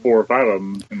had about 4 or 5 of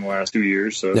them in the last 2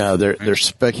 years. So now there's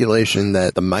speculation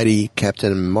that the Mighty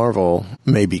Captain Marvel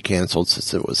may be canceled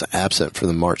since it was absent for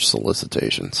the March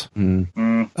solicitations.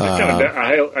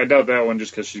 I doubt that one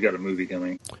just because she's got a movie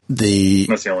coming. The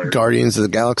That's the only reason. Guardians of the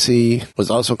Galaxy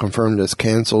was also confirmed as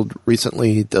canceled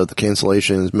recently, though the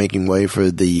cancellation is making way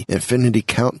for the Infinity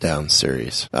Countdown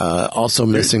series. Also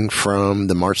missing from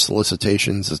the March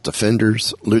solicitations is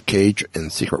Defenders, Luke Cage,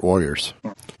 and Secret Warriors,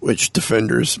 which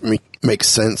Defenders makes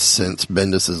sense since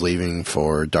Bendis is leaving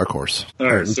for Dark Horse. All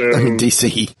right, so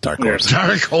DC Dark Horse.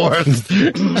 Dark Horse.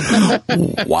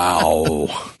 Wow.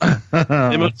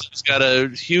 They must have just got a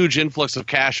huge influx of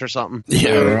cash or something.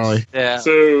 Yeah, really. Yeah.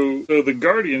 So the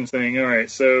Guardians thing. All right.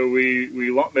 So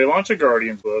they launch a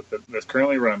Guardians book that's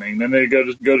currently running. Then they go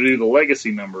to do the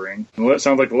legacy numbering. And it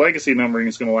sounds like the legacy numbering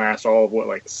is going to last all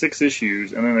of 6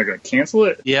 issues, and then they're going to cancel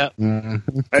it. Yeah. I'm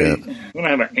going to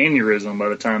have an aneurysm by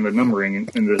the time the numbering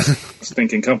in this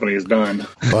stinking company is done.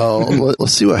 Well,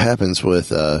 let's see what happens with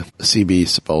CB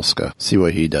Sapolsky. See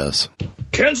what he does.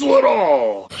 Cancel it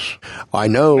all. I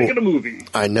know. Make it a movie.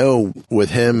 I know. With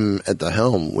him at the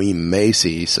helm, we may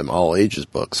see some all ages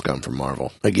books come from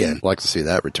Marvel again. I'd like to see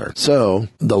that return. So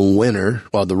the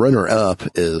runner-up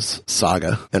is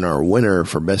Saga, and our winner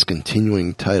for best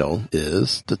continuing title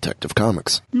is Detective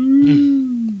Comics.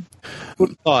 Who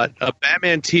thought a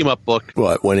Batman team-up book?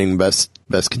 What, winning best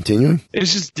continuing?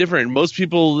 It's just different. Most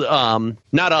people,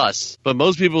 not us, but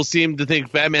most people seem to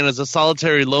think Batman is a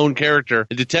solitary lone character.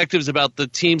 The detective's about the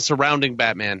team surrounding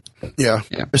Batman. Yeah.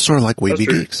 It's sort of like Weeby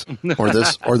Geeks or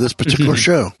this particular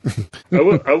show.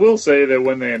 I will say that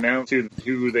when they announced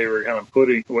who they were kind of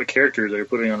what characters they were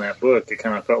putting on that book, it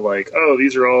kind of felt like, oh,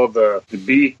 these are all the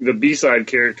B-side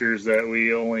characters that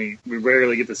we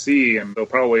rarely get to see, and they'll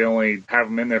probably only have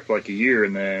them in there for like a year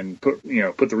and then put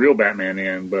the real Batman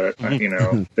in. But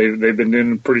they've been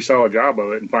doing a pretty solid job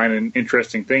of it and finding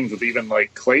interesting things with even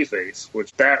like Clayface,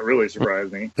 which that really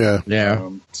surprised me. Yeah.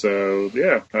 So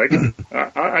yeah,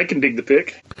 I can dig the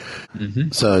pick.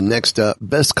 Mm-hmm. So next up,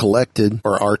 best collected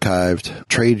or archived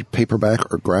trade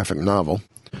paperback or graphic novel.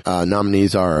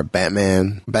 Nominees are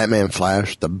Batman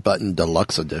Flash, the Button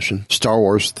Deluxe Edition, Star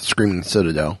Wars, The Screaming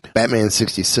Citadel, Batman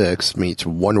 66 meets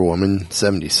Wonder Woman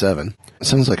 77. It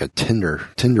sounds like a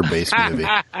Tinder-based movie.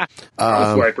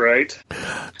 Swipe right.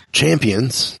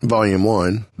 Champions, Volume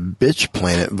 1, Bitch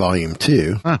Planet, Volume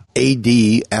 2, AD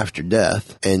After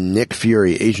Death, and Nick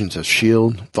Fury, Agents of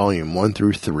S.H.I.E.L.D., Volume 1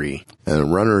 through 3.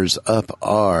 And runners-up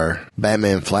are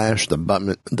Batman Flash, the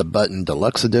Button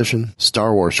Deluxe Edition,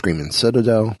 Star Wars Screaming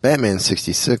Citadel, Batman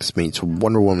 66 meets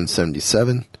Wonder Woman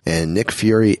 77, and Nick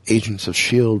Fury, Agents of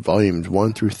S.H.I.E.L.D., Volumes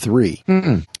 1 through 3.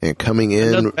 And coming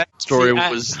in... The backstory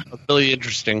was really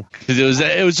interesting, because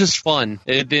it was just fun.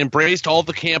 It embraced all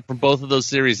the camp from both of those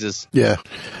series. Yeah.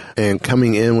 And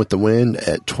coming in with the win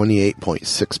at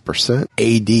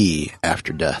 28.6%, AD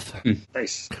After Death.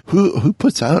 Nice. Who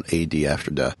puts out AD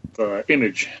After Death?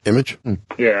 Image. Image?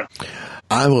 Yeah.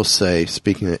 I will say,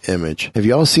 speaking of Image, have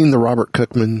you all seen the Robert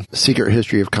Cookman Secret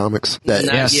History of Comics? That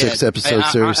 6-episode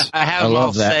series? I have them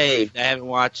all saved. I haven't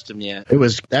watched them yet.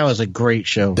 That was a great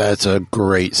show. That's a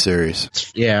great great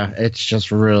series. Yeah, it's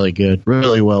just really good.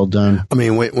 Really well done. I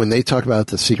mean, when they talk about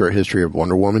the secret history of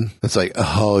Wonder Woman, it's like,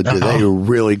 oh, do they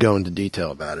really go into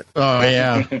detail about it? Oh,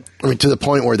 yeah. I mean, to the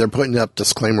point where they're putting up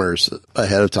disclaimers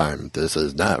ahead of time. This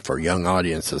is not for young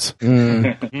audiences.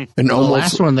 And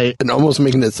almost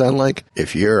making it sound like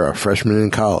if you're a freshman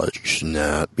in college, you should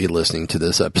not be listening to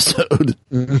this episode.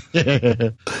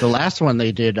 The last one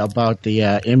they did about the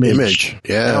image.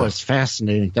 Yeah. That was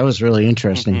fascinating. That was really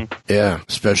interesting. Yeah,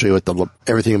 especially with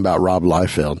everything about Rob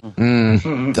Liefeld.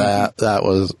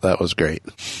 That was great.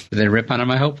 Did they rip on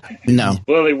him, I hope? No.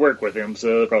 Well, they work with him,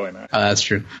 so probably not. That's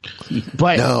true.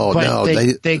 But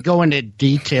they go into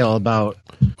detail about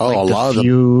a lot of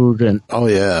feud and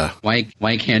yeah.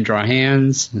 Why can't draw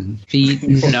hands and feet?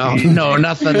 No,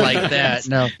 nothing like that.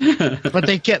 No, but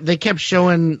they kept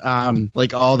showing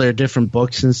like all their different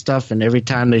books and stuff, and every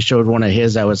time they showed one of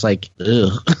his, I was like,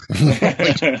 ugh.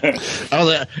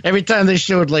 Every time they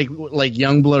showed like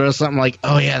Youngblood or something, like,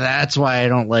 oh yeah, that's why I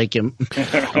don't like him.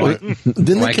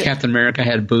 Why Captain America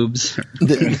had boobs?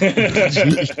 Then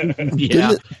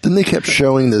they kept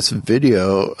showing this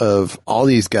video of all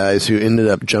these guys who ended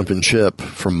up jumping ship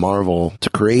from Marvel to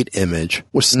create Image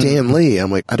with Stan Lee.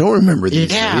 I'm like, I don't remember these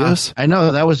videos. I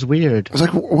know, that was weird. I was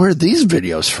like, where are these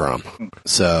videos from?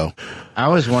 So I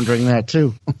was wondering that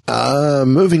too.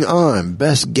 Moving on,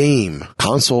 best game,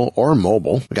 console or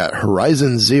mobile. We got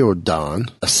Horizon Zero Dawn,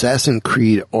 Assassin's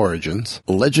Creed Origins,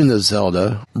 Legend of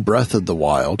Zelda, Breath of the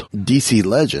Wild, DC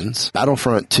Legends,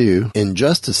 Battlefront 2,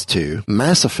 Injustice 2,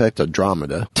 Mass Effect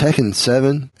Andromeda, Tekken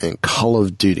 7, and Call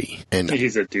of Duty. And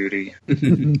he's a duty.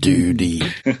 Duty.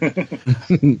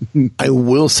 I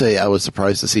will say I was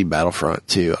surprised to see Battlefront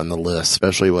 2 on the list,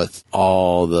 especially with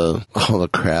all the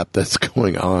crap that's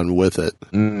going on with it,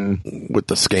 with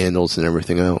the scandals and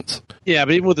everything else. Yeah,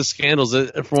 but even with the scandals,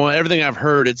 from everything I've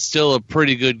heard, it's still a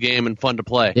pretty good game and fun to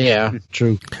play. Yeah,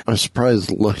 true. I'm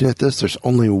surprised looking at this. There's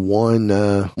only one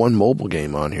mobile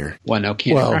game on here. One, no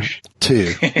Candy Crush? 2.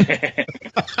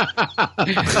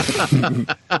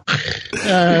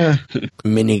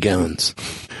 Miniguns.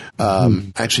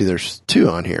 Actually, there's 2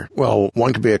 on here. Well,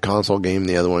 one could be a console game.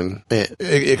 The other one,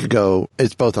 it could go.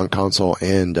 It's both on console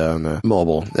and on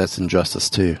mobile. That's Injustice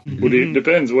 2.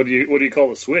 Depends. What do you call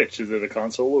the Switch? Is it a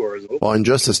console or is it? Well,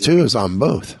 Injustice 2 is on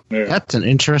both. Yeah. That's an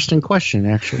interesting question,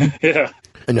 actually. Yeah.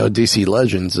 I know DC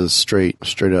Legends is straight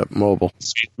up mobile.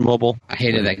 Mobile. I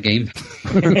hated that game.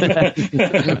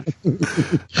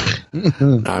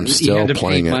 I'm still you had to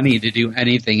playing pay it. money to do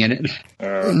anything in it.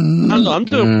 I'm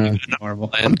doing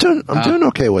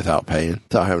okay without having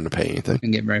to pay anything.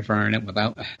 Can get very far in it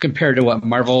without. Compared to what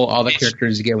Marvel, all the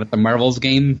characters you get with the Marvels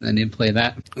game, I didn't play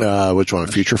that. Which one?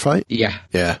 Future Fight? Yeah.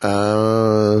 Yeah.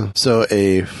 So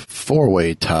a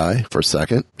 4-way tie for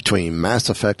second between Mass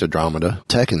Effect Andromeda,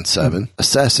 Tekken 7,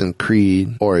 Assassin's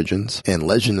Creed Origins, and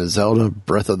Legend of Zelda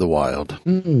Breath of the Wild.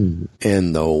 And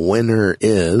the winner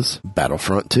is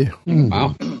Battlefront 2.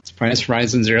 Wow. Surprised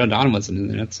Horizon Zero Dawn wasn't in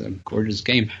there. That's a gorgeous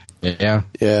game. Yeah.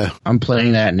 Yeah. I'm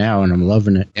playing that now and I'm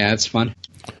loving it. Yeah, it's fun.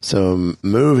 So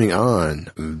moving on,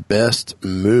 best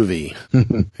movie.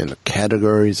 And the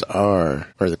categories are,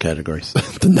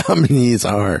 the nominees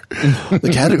are,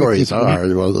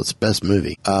 well, it's best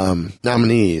movie.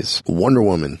 Nominees, Wonder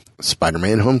Woman,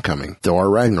 Spider-Man Homecoming, Thor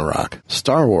Ragnarok,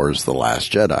 Star Wars The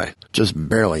Last Jedi, just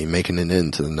barely making it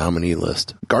into the nominee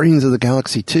list. Guardians of the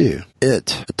Galaxy 2,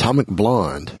 It, Atomic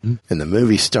Blonde, and the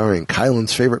movie starring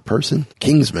Kylan's favorite person,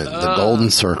 Kingsman, The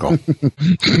Golden Circle.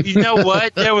 You know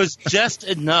what? There was just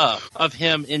enough of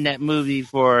him in that movie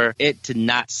for it to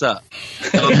not suck.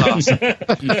 That was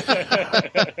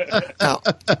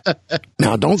awesome.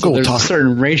 Now don't So go there's a talking.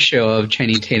 certain ratio of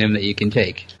Channing Tatum that you can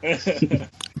take.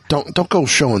 Don't go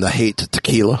showing the hate to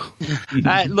tequila.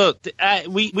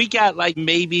 We got like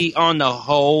maybe on the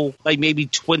whole, like maybe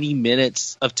 20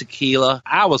 minutes of tequila.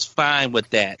 I was fine with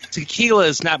that. Tequila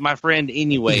is not my friend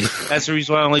anyway. That's the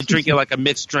reason why I only drink it like a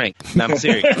mixed drink. No, I'm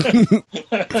serious.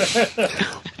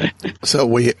 So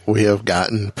we have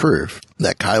gotten proof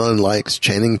that Kylan likes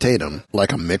Channing Tatum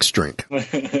like a mixed drink.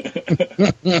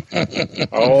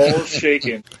 All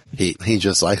shaking. He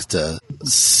just likes to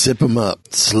sip them up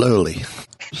slowly.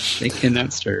 They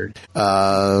cannot stir.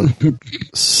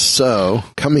 So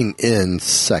coming in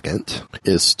second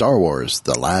is Star Wars: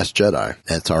 The Last Jedi.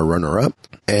 That's our runner-up.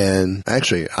 And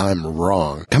actually, I'm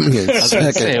wrong. Coming in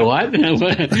second. Say what? I'm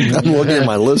looking at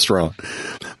my list wrong.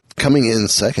 Coming in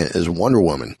second is Wonder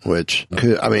Woman, which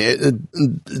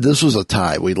this was a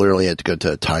tie. We literally had to go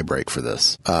to a tie break for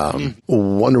this.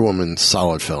 Wonder Woman,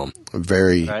 solid film.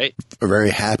 Very, Right. very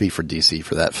happy for DC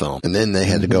for that film. And then they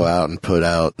had to go out and put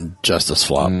out Justice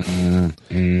Flop.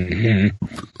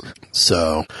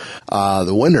 So,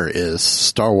 the winner is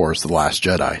Star Wars: The Last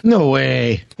Jedi. No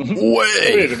way.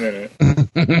 Wait a minute.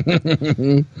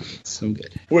 So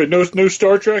good. Wait, no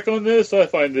Star Trek on this? I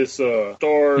find this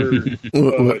Star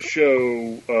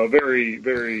show very,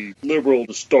 very liberal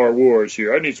to Star Wars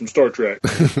here. I need some Star Trek.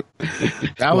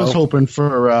 I was hoping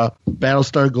for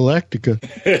Battlestar Galactica.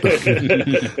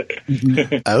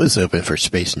 I was hoping for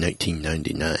Space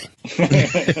 1999.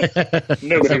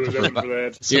 Nobody was hoping for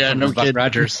that. Yeah, no Buck kid.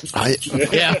 Rogers. I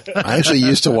actually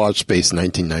used to watch Space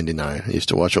 1999. I used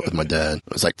to watch it with my dad.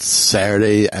 It was like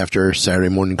Saturday after Saturday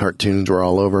morning cartoons were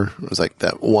all over. It was like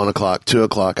that 1 o'clock, 2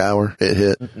 o'clock hour it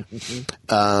hit.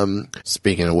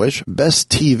 Speaking of which, best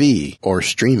TV or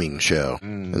streaming show.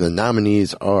 And the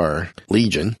nominees are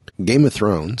Legion, Game of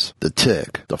Thrones, The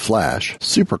Tick, The Flash,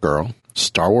 Supergirl,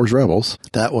 Star Wars Rebels.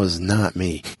 That was not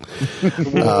me.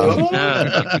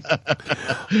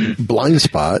 Blind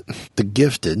Spot, The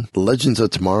Gifted, Legends of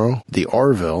Tomorrow, The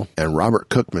Orville, and Robert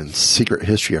Cookman's Secret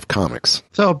History of Comics.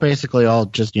 So basically all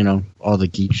just, all the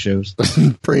geek shows.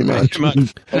 Pretty much.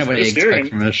 Nobody Scary. expect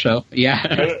from this show.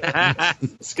 Yeah.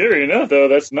 Scary enough, though,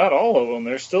 that's not all of them.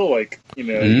 They're still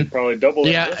probably double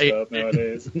that stuff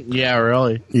nowadays. Yeah,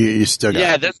 really. You still got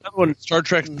Yeah, that's another one. Star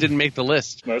Trek didn't make the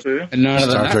list. That's true. And none of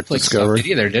the Star Trek Netflix Discovery. stuff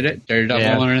did either, did it?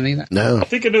 Daredevil or anything? No. I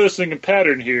think I'm noticing a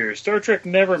pattern here. Star Trek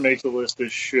never makes the list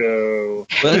this show.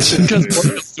 Well, that's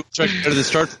because Star Trek better than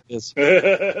Star Trek is.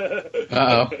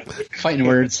 Uh-oh. Fighting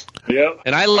words. Yep.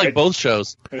 And I like both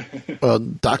shows. Well,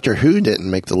 Doctor Who didn't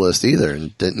make the list either,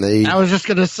 and didn't they? I was just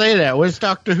going to say that. Where's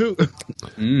Doctor Who?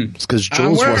 It's because I'm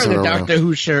Jules wearing wasn't a around. Doctor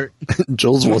Who shirt.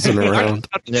 Jules wasn't around.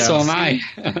 So am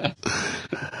I.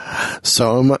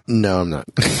 So I'm not.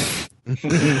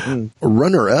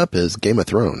 Runner up is Game of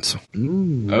Thrones.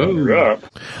 Oh. Up.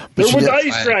 But There you was did-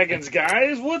 ice dragons,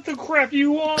 guys. What the crap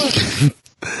you want?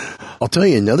 I'll tell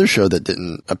you another show that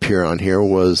didn't appear on here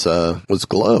was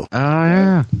Glow. Oh,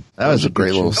 yeah. That was a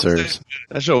great little series.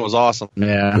 That show was awesome.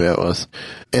 Yeah. Yeah, it was.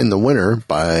 And the winner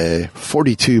by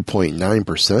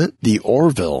 42.9%, The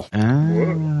Orville.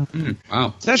 Wow.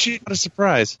 It's actually not a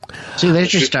surprise. See,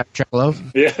 there's your Star Trek love.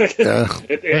 Yeah. Yeah.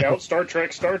 It out Star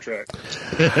Trek.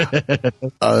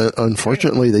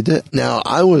 Unfortunately, they did. Now,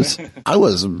 I was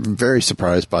very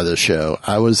surprised by this show.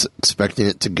 I was expecting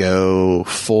it to go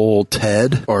full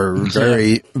Ted or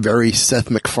very, very Seth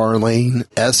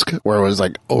MacFarlane-esque, where it was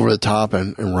like over the top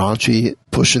and raunchy,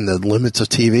 pushing the limits of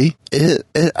TV. It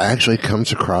actually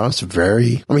comes across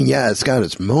very, it's got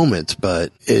its moments,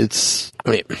 but it's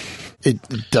not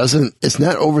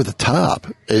over the top.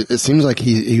 It seems like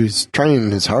he was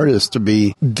trying his hardest to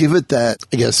give it that,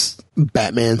 I guess,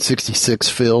 Batman 66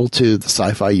 feel to the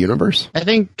sci-fi universe. I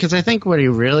think what he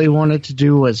really wanted to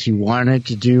do was he wanted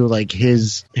to do like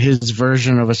his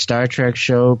version of a Star Trek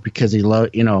show because he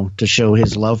loved, to show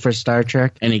his love for Star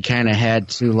Trek, and he kind of had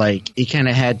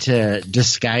to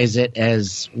disguise it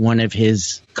as one of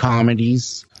his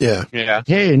comedies. Yeah. Yeah.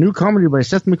 Hey, a new comedy by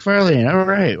Seth MacFarlane. All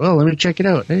right. Well, let me check it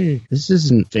out. Hey, this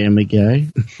isn't Family Guy.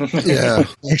 Yeah.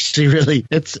 Actually, really,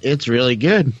 it's really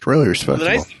good. It's really respectable.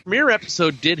 The nice premiere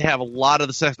episode did have a lot of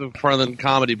the Seth MacFarlane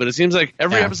comedy, but it seems like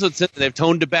every episode since they've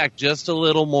toned it back just a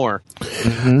little more.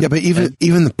 Yeah, but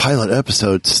even the pilot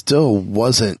episode still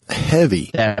wasn't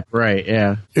heavy. Yeah, right.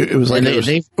 Yeah. It was like And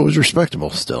it was respectable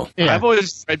still. Yeah. I've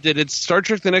always described it's Star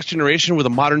Trek: The Next Generation with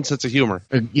a modern sense of humor.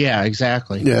 Yeah,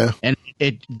 exactly. Yeah. And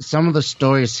some of the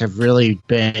stories have really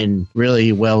been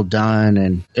really well done,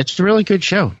 and it's a really good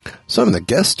show. Some of the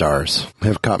guest stars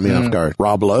have caught me off guard.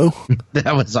 Rob Lowe,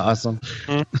 That was awesome.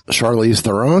 Charlize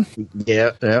Theron,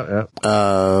 Yeah.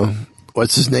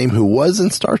 what's his name, who was in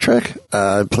Star Trek?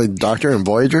 Played the Doctor in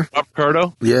Voyager. Bob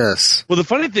Picardo. Yes. Well, the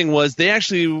funny thing was they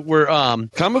actually were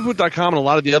comicbook.com and a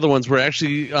lot of the other ones were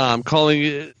actually calling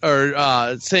it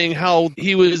or saying how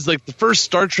he was like the first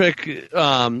Star Trek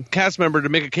cast member to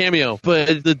make a cameo,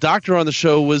 but the Doctor on the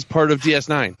show was part of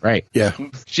DS9. Right. Yeah.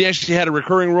 She actually had a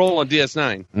recurring role on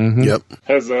DS9. Mm-hmm. Yep.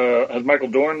 Has Michael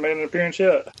Dorn made an appearance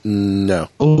yet? No.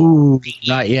 Ooh,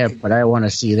 not yet, but I want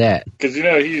to see that. Because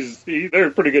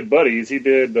they're pretty good buddies. He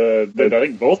did I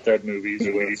think both that movies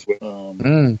at least.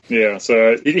 Yeah,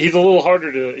 so he's a little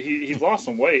harder to. He's lost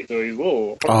some weight, so he's a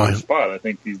little hard to spot. I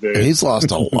think these days. He's lost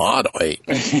a lot of weight.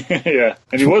 Yeah,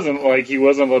 and he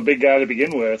wasn't a big guy to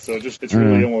begin with, so it's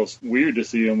really almost weird to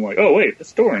see him like, oh wait,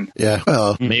 it's Dorn. Yeah.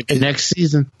 Well, Maybe next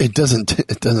season. it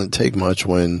doesn't take much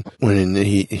when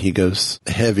he goes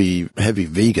heavy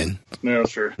vegan. No,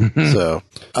 sure. So,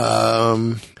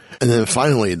 And then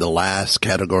finally, the last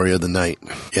category of the night.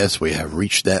 Yes, we have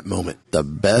reached that moment. The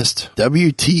best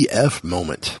WTF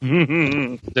moment.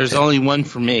 There's only one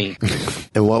for me.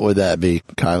 And what would that be,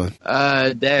 Kylan?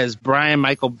 That is Brian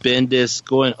Michael Bendis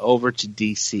going over to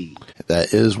DC.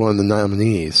 That is one of the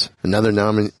nominees.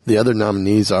 The other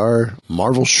nominees are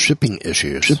Marvel shipping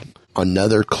issues,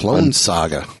 another Clone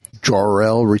Saga,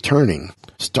 Jor-El returning,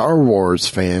 Star Wars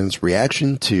fans'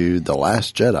 reaction to The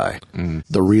Last Jedi,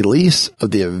 the release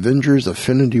of the Avengers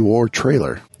Infinity War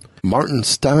trailer, Martin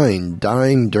Stein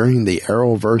dying during the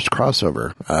Arrowverse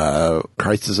crossover,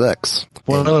 Crisis X.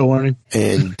 Spoiler warning.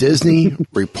 And Disney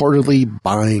reportedly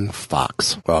buying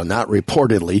Fox. Well, not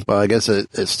reportedly, but I guess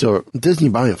it's still Disney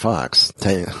buying Fox.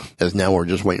 As now we're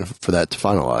just waiting for that to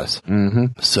finalize.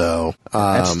 Mm-hmm. So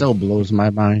that still blows my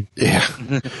mind. Yeah.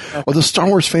 Well, the Star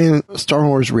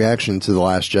Wars reaction to The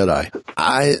Last Jedi,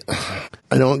 I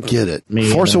don't get it.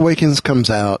 Force Awakens comes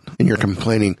out and you're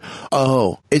complaining,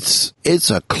 oh, it's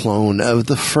a clone of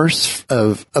the first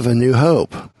of A New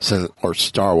Hope, or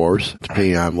Star Wars,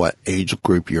 depending on what age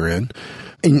group you're in.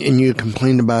 And you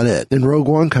complain about it. Then Rogue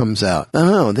One comes out.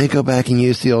 Oh, they go back and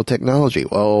use the old technology.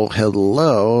 Well,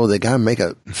 hello, they gotta make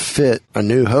it fit A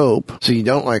New Hope. So you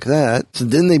don't like that. So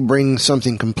then they bring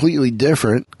something completely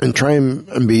different and try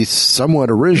and be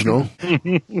somewhat original.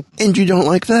 And you don't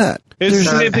like that. It's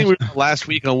the same thing we did last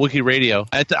week on Wookiee Radio.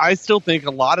 I still think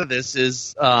a lot of this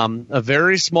is a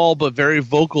very small but very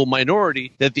vocal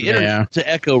minority that the internet to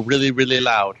echo really, really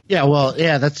loud. Yeah, well,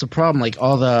 that's the problem. Like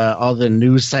all the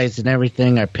news sites and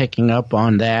everything are picking up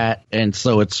on that, and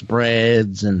so it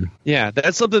spreads. And yeah,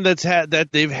 that's something that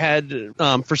they've had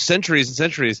for centuries and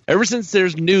centuries. Ever since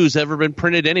there's news ever been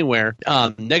printed anywhere,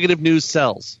 negative news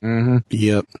sells. Mm-hmm.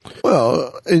 Yep.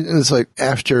 Well, it's like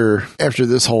after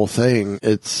this whole thing,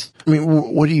 I mean,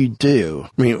 what do you do?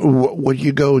 I mean, what do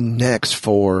you go next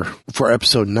for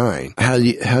episode 9? How do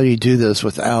you do this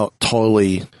without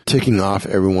totally ticking off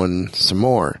everyone some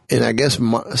more? And I guess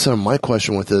my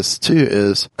question with this too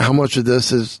is how much of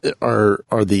this are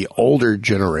the older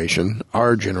generation,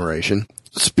 our generation,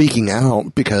 speaking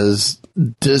out because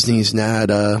Disney's not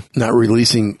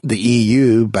releasing the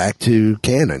EU back to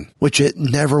canon, which it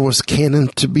never was canon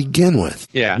to begin with.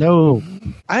 Yeah. No.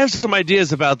 I have some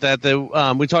ideas about that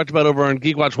we talked about over on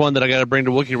Geek Watch 1 that I got to bring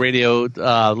to Wookiee Radio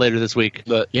later this week.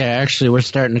 But yeah, actually, we're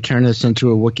starting to turn this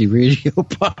into a Wookiee Radio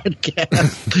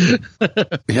podcast.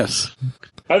 Yes.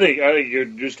 I think you're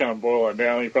just kind of boil it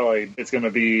down. It's going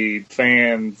to be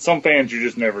some fans you're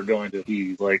just never going to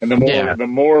ease. Like, and the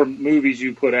more movies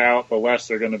you put out, the less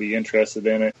they're going to be interested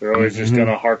in it. They're always just going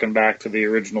to harken back to the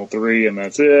original 3, and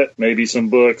that's it. Maybe some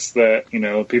books that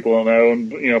people don't know,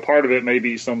 and part of it may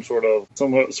be some sort of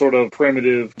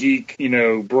primitive geek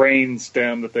brain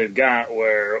stem that they've got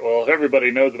where, well, if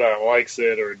everybody knows about it, likes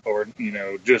it, or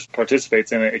just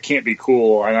participates in it, it can't be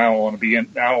cool, and I don't want to be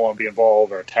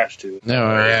involved or attached to it.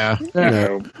 No. Yeah.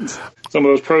 Some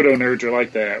of those proto nerds are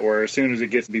like that, where as soon as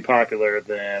it gets to be popular,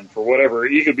 then for whatever,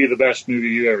 you could be the best movie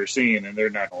you've ever seen, and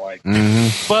they're not going to like it.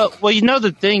 Mm-hmm. Well,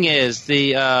 the thing is,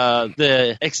 the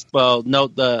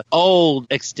old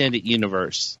extended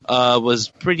universe was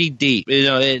pretty deep,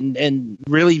 and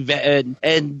really,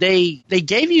 and they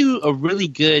gave you a really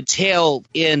good tail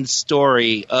end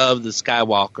story of the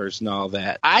Skywalkers and all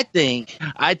that. I think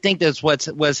that's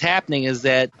what's happening is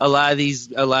that a lot of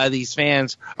these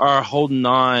fans are holding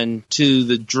on to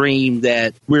the dream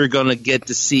that we're going to get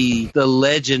to see the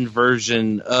legend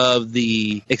version of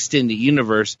the extended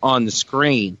universe on the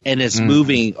screen, and it's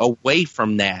moving away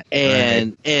from that.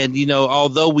 And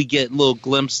although we get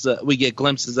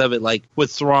glimpses of it, like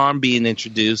with Thrawn being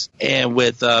introduced and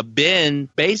with Ben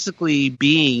basically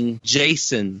being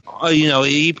Jason.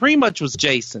 He pretty much was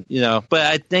Jason. But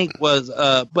I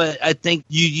think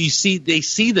you see they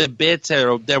see the bits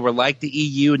that were like the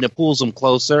EU and it pulls them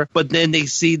closer, but then they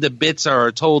see the bits are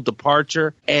a total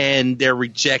departure and they're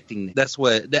rejecting it.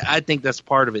 I think that's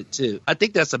part of it too. I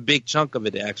think that's a big chunk of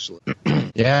it actually.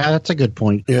 Yeah, that's a good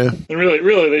point. Yeah. And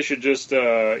really they should just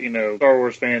Star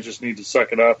Wars fans just need to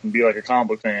suck it up and be like a comic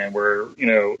book fan where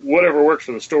whatever works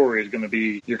for the story is going to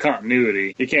be your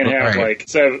continuity. You can't have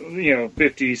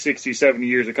 50, 60, 70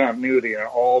 years of continuity and it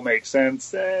all makes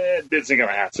sense. It isn't going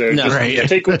to happen. So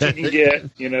take what you can get.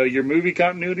 Your movie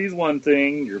continuity is one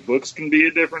thing, your books can be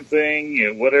a different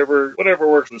thing, whatever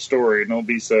works for the story. Don't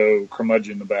be so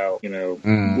curmudgeon about, well,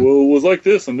 it was like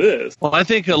this and this. Well, I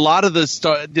think a lot of the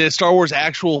Star Wars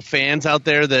actual fans out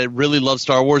there that really love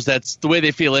Star Wars, that's the way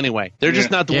they feel anyway. They're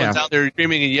just not the ones out there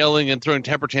screaming and yelling and throwing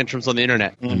temper tantrums on the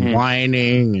internet. And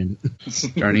whining and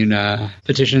starting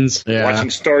petitions. Yeah. Watching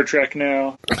Star Trek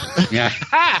now. Yeah.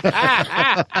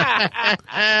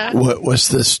 What's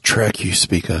this Trek you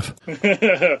speak of?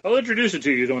 I'll introduce it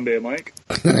to you one day, Mike.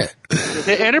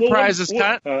 The Enterprise is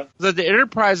kind of the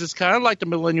Enterprise is kind of like the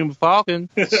Millennium Falcon,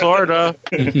 sort of.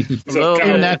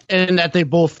 in that they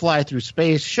both fly through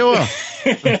space. Sure,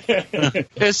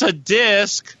 it's a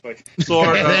disc,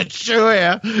 sort of. That's true.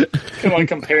 Yeah, kind of like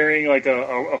comparing like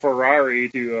a Ferrari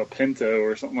to a Pinto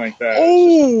or something like that.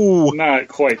 Oh, not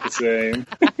quite the same.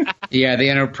 Yeah, the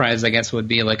Enterprise, I guess, would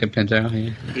be like a Pinto.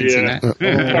 Yeah. All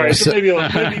right, so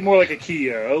maybe more like a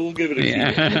Kia. We'll give it a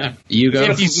Kia. You go.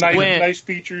 Nice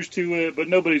features to it, but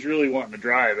nobody's really wanting to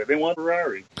drive it. They want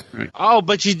Ferrari. Right. Oh,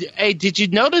 but did you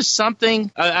notice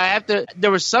something?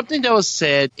 There was something that was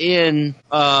said in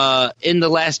The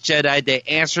Last Jedi that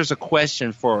answers a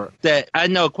question that I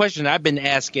know, a question I've been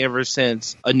asked ever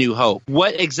since A New Hope.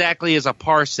 What exactly is a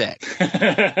parsec?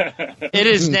 It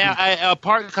is now a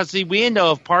part, because we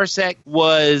know if parsec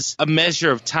was a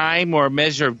measure of time or a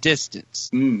measure of distance.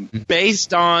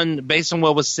 Based on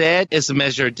what was said, it's a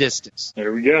measure of distance.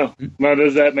 There we go. Now,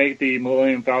 does that make the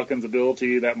Millennium Falcon's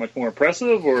ability that much more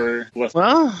impressive or less?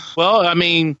 Well, I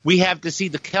mean, we have to see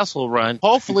the Kessel Run.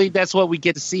 Hopefully, that's what we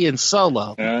get to see in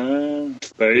Solo.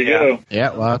 There you go.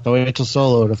 Yeah, we'll have to wait till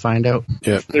Solo to find out.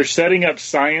 Yeah. They're setting up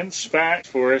science facts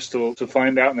for us to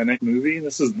find out in the next movie.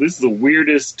 This is the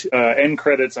weirdest end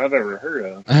credits I've ever heard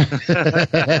of.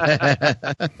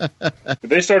 If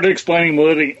they started explaining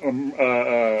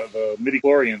the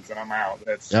midichlorians, and I'm out.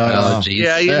 That's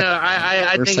yeah,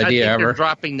 I think they're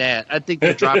dropping that. I think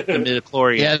they're dropping the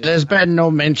midichlorians. Yeah, there's been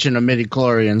no mention of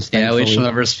midichlorians. Yeah, we shall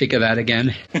never speak of that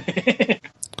again.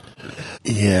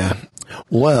 Yeah.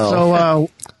 Well, so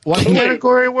what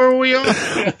category were we on?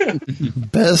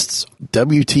 Best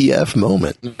WTF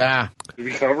moment. Did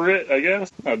we cover it? I guess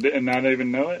I did not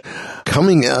even know it.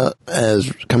 Coming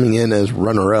in as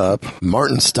runner-up,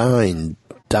 Martin Stein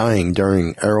dying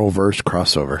during Arrowverse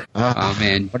crossover. Oh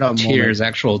man, what a tears! Moment.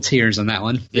 Actual tears on that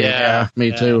one. Yeah,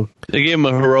 me too. They gave him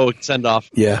a heroic send-off.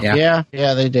 Yeah,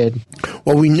 they did.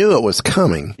 Well, we knew it was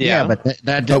coming. Yeah, but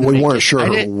that but we weren't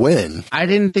sure when. I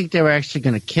didn't think they were actually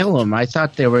going to kill him. I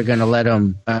thought they were going to let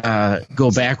him go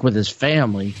back with his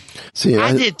family. See,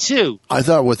 I did too. I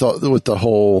thought with the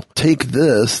whole take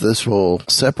this will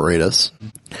separate us.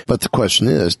 But the question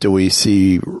is, do we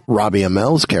see Robbie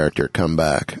Amell's character come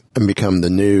back and become the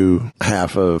new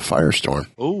half of Firestorm?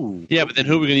 Ooh. Yeah, but then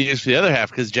who are we going to use for the other half?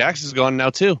 Because Jax is gone now,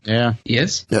 too. Yeah. He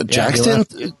is? Yeah, Jackson?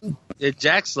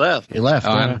 Jax left. He left.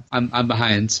 Oh, I'm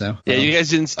behind, so. Yeah, you guys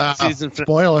didn't see season...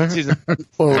 Spoiler.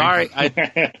 Sorry.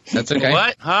 That's okay.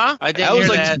 What? Huh? I didn't hear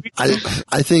that.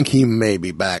 I think he may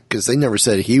be back, because they never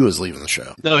said he was leaving the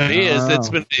show. No, he is. It's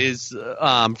been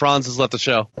Franz has left the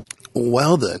show.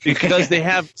 Well, then. Because they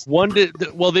have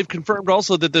they've confirmed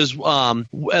also that there's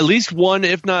at least one,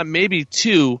 if not maybe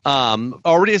two,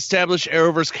 already established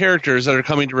Arrowverse characters that are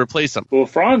coming to replace them. Well,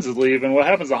 Franz is leaving. What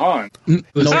happens to Han?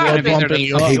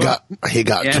 He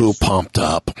got too pumped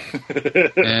up.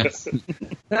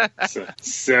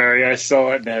 Sorry, I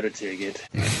saw it and had to take it.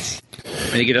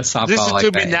 When you get a softball Listen like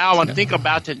to that, me now and think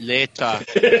about it later.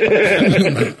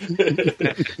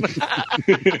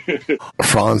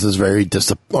 Hans is very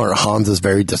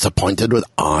disappointed with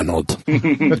Arnold.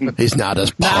 He's not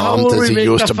as pumped as he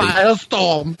used to be.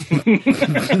 Firestorm.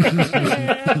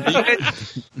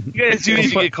 You guys do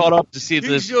need to get caught up to see if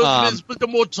this. He should spent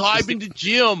more time in the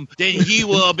gym, then he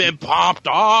will have been pumped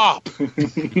up.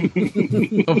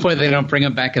 hopefully they don't bring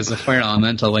him back as a fire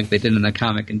elemental like they did in the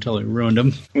comic until it ruined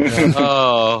him.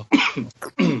 Oh.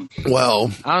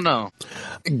 Well, I don't know.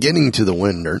 Getting to the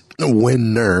winner,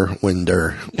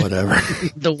 whatever.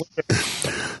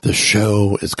 The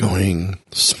show is going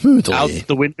smoothly. Out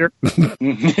the winter.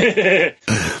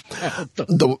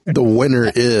 The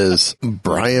winner is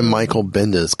Brian Michael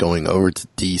Bendis going over to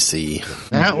DC.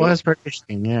 That was pretty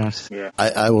interesting, yes. Yeah.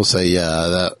 I will say,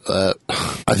 that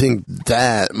I think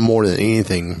that more than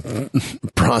anything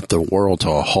brought the world to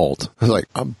a halt. I was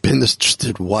like, Bendis just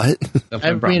did what?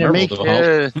 I mean,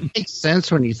 it makes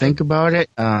sense when you think about it.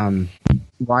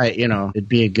 why, it'd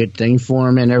be a good thing for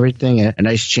him and everything, a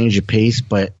nice change of pace,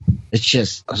 but it's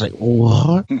just, I was like,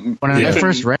 what? When I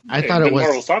first read, I thought it was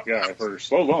Marvel's top guy for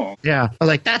so long. Yeah, I was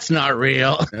like, that's not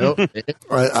real. Nope.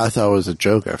 I thought it was a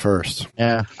joke at first.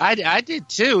 Yeah, I did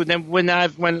too. Then when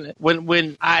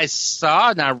I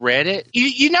saw and I read it,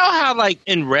 you know how like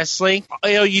in wrestling,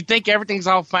 you think everything's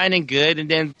all fine and good, and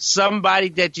then somebody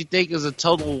that you think is a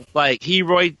total like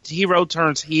hero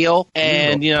turns heel,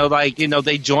 and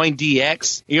they join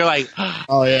DX. You're like,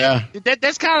 oh yeah,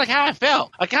 that's kind of like how I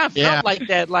felt. I kind of felt like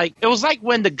that. Like it was like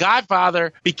when the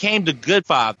Godfather became the Good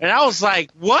Father, and I was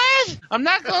like, what? I'm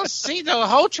not gonna see the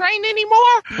whole train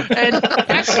anymore. And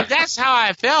that's how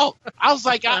I felt. I was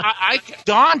like,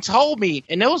 Don told me,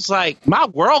 and it was like my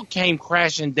world came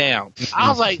crashing down. I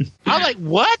was like,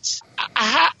 what?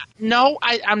 No,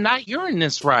 I'm not hearing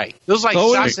this right. It was like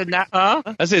shots in that.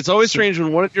 I say it's always strange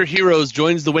when one of your heroes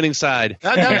joins the winning side. No,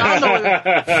 I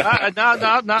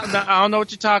don't know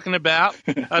what you're talking about.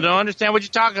 I don't understand what you're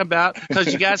talking about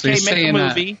because you guys can't make a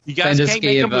movie. You guys can't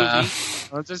make a movie.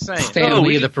 I'm just saying. Stan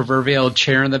Lee, the proverbial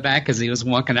chair in the back as he was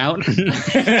walking out.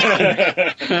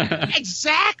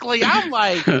 Exactly. I'm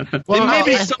like, well,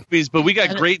 maybe some movies, but we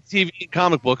got great TV and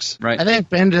comic books. Right. I think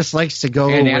Bendis likes to go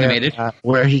animated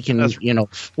where he can,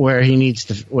 where he needs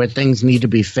to, where things need to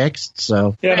be fixed.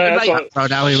 So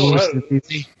now he moves to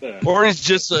DC. Or he's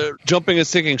just jumping a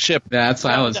sinking ship. Yeah, that's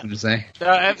what I was going to say.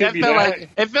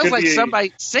 It feels like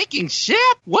somebody sinking ship.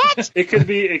 What? It could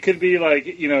be like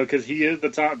because he is the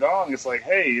top dog. It's like,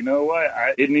 hey, you know what?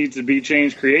 It needs to be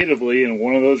changed creatively, and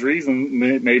one of those reasons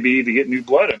may be to get new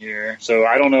blood in here. So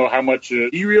I don't know how much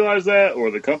he realized that or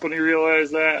the company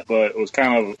realized that, but it was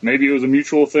kind of maybe it was a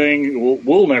mutual thing.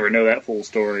 We'll never know that full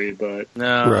story, but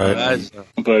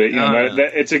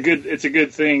it's a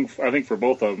good thing I think for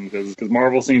both of them because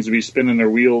Marvel seems to be spinning their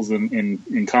wheels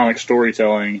in comic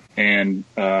storytelling, and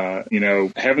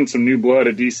having some new blood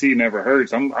at DC never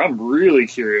hurts. I'm really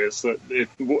curious if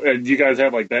you guys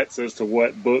have like bets as to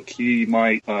what book he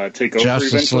might take over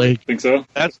eventually. League. Think so?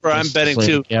 That's where I'm betting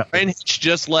too. Yeah. Ryan Hitch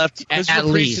just left at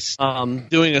least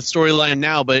doing a storyline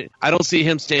now, but I don't see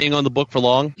him staying on the book for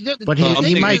long. But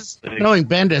he might, knowing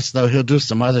Bendis though, he'll do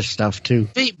some other stuff too.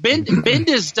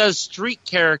 Bendis does street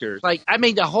characters. Like I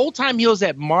mean, the whole time he was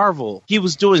at Marvel, he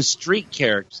was doing street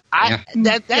characters.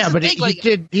 But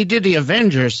he did the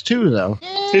Avengers too, though.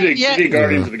 He did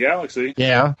Guardians of the Galaxy.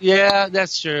 Yeah. Yeah,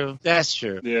 that's true.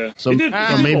 Yeah. So he did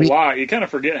maybe a lot. You kind of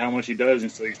forget how much he does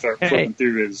until you start flipping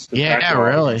through his background.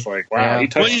 Really. It's like, wow, he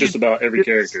touched just about every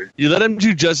character. You let him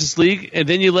do Justice League, and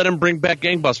then you let him bring back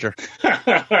Gangbuster.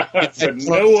 But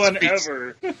no one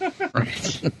ever.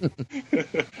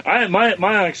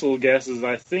 My actual guess is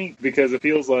I think because it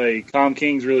feels like Tom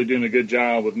King's really doing a good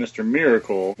job with Mr.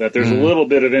 Miracle, that there's a little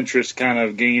bit of interest kind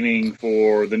of gaining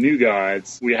for the New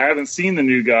Gods. We haven't seen the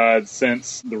New Gods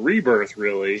since the Rebirth,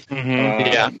 really.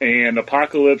 And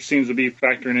Apocalypse seems to be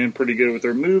factoring in pretty good with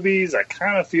their movies. I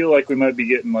kind of feel like we might be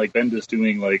getting like Bendis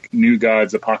doing like New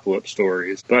Gods Apocalypse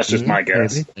stories. But that's just my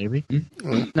guess. Maybe.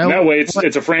 That way,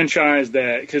 it's a franchise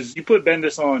that, because you put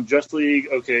Bendis on Justice League,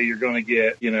 okay, you're going to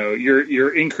get,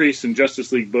 your increase in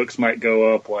Justice League books might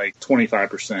go up like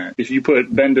 25%. If you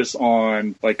put Bendis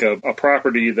on like a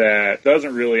property that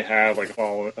doesn't really have like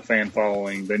a fan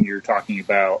following, then you're talking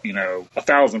about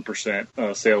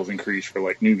 1,000% sales increase for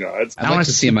like New Gods. I'd like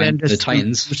to see him on the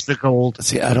Titans. The gold.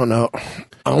 See, I don't know.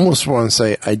 I almost want to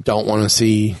say I don't want to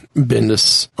see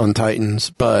Bendis on Titans,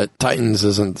 but Titans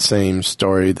isn't the same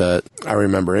story that I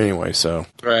remember anyway. So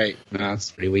right, no,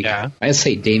 that's pretty weak. Yeah. I just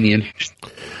hate Damien.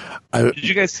 Did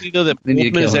you guys see though that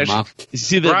Wolfman is actually? Did you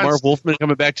see that Marv Wolfman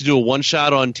coming back to do a one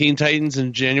shot on Teen Titans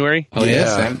in January? Oh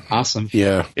yeah, awesome.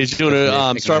 Yeah, he's doing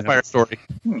a Starfire story.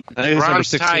 I think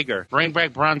Bronze Tiger. Bring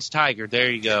back Bronze Tiger.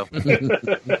 There you go.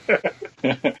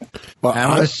 Well, I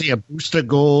want to see a Booster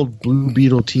Gold Blue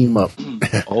Beetle team up.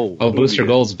 Oh, Booster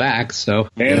Gold's back, so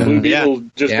and Blue Beetle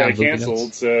just got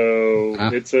canceled, so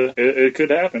it could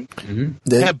happen.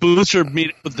 Have Booster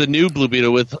meet with the new Blue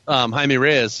Beetle with Jaime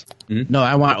Reyes. No,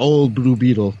 I want old Blue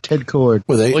Beetle, Ted Cord.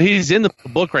 Well, he's in the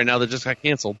book right now that just got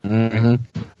canceled.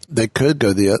 They could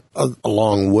go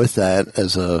along with that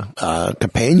as a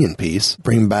companion piece.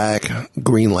 Bring back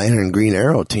Green Lantern and Green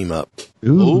Arrow team up.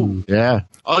 Ooh. Yeah.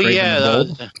 Oh, Brave yeah. and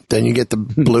the Then you get the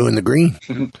blue and the green.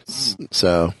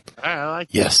 So, I like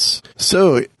yes.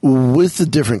 So, with the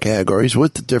different categories,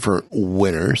 with the different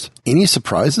winners, any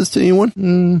surprises to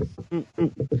anyone?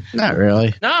 Not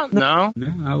really. No. No,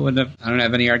 I don't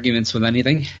have any arguments with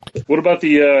anything. What about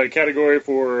the category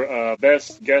for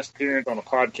best guest appearance on a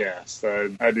podcast?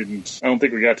 I don't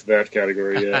think we got to that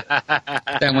category yet.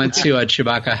 That went to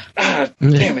Chewbacca.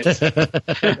 Damn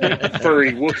it.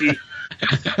 Furry Wookiee.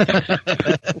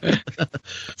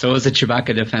 So it was a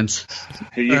Chewbacca defense.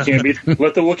 You can't beat.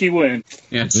 Let the Wookiee win.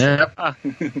 Yes. Yep.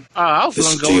 I was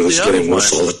going to go with the other one.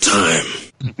 all the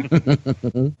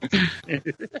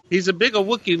time. He's a bigger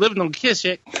Wookiee living on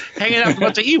Kashyyyk, hanging out with a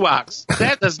bunch of Ewoks.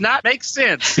 That does not make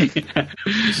sense.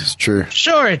 This is true.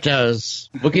 Sure it does.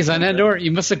 Wookiees on Endor,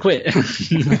 you must have quit.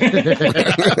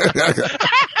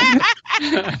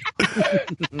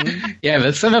 Yeah,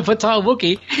 but 7 foot tall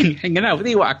Wookiee hanging out with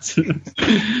Ewoks.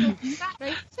 That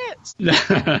makes sense.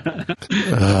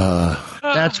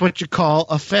 That's what you call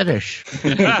a fetish.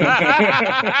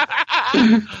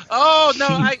 Oh no!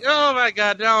 Oh my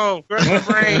God! No! Where's my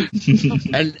brain?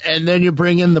 And then you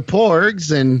bring in the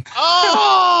porgs and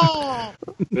Oh!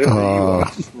 There's the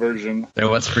Ewok version. So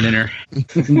what's for dinner?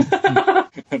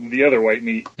 The other white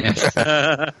meat. Yes.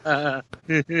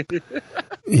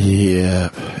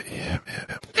 Yeah.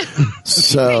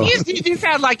 So, You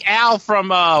sound like Al from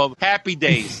Happy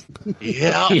Days.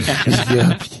 Yeah.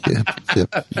 yep.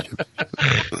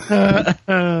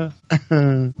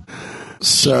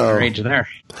 So, Rage there.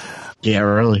 yeah,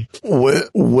 really.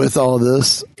 with all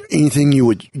this, anything you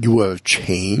would have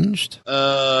changed?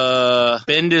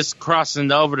 Bendis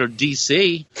crossing over to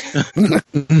DC.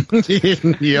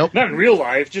 Yep. Not in real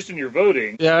life, just in your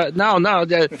voting. Yeah, no.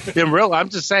 In real, I'm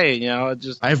just saying,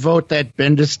 I vote that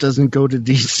Bendis doesn't go to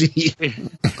DC.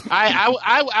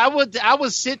 I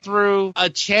would sit through a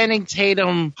Channing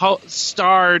Tatum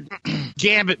starred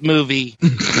Gambit movie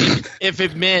if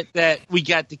it meant that we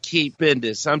got to keep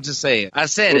Bendis. I'm just saying. I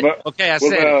said it. Okay, I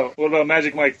said it. What about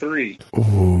Magic Mike 3?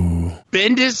 Ooh.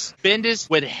 Bendis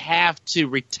would have to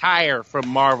retire from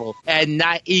Marvel and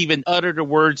not even utter the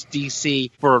words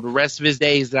DC for the rest of his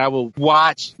days, that I will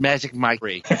watch Magic Mike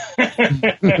 3.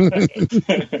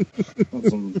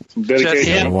 Some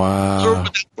dedication. Wow.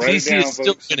 Write it DC down, is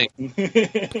still folks.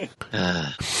 winning.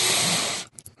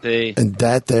 And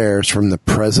that there's from the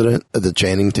president of the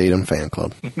Channing Tatum fan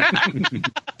club.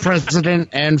 President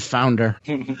and founder.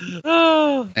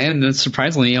 And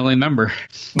surprisingly, only member.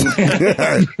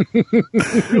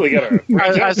 Really got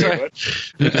to.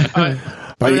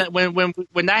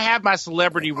 When I have my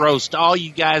celebrity roast, all you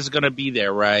guys are going to be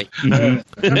there, right? But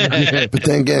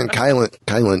then again,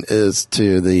 Kylan is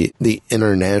to the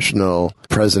international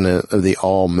president of the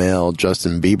all-male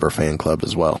Justin Bieber fan club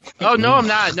as well. Oh, no, I'm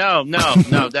not. No,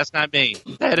 that's not me.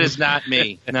 That is not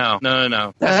me. No.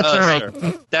 That's Usher.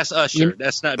 That's Usher.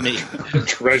 That's not me.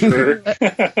 Treasurer.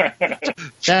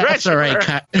 That's all right,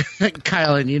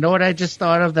 Kylan. You know what I just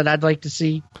thought of that I'd like to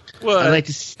see? What?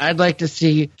 I'd like to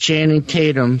see Channing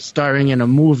Tatum starring in a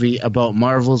movie about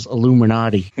Marvel's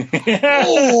Illuminati.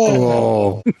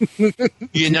 Oh.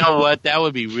 You know what? That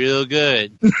would be real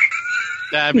good.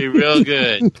 That'd be real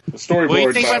good. Storyboard What do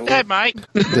you think about that, Mike?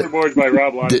 Storyboards by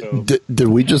Rob Lonto. Did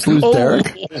we just lose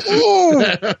Derek?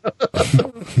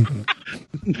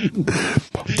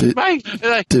 Mike,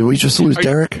 Did we just lose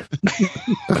Derek?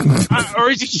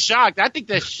 or is he shocked? I think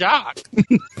that's shock.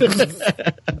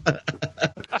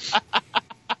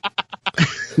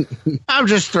 I'm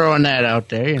just throwing that out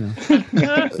there,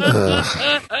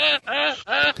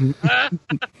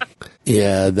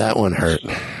 Yeah, that one hurt.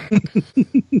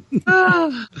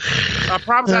 I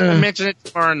promise I can mention it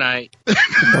tomorrow night.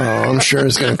 Oh, I'm sure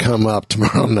it's going to come up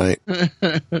tomorrow night.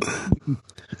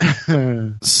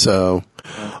 So,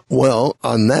 well,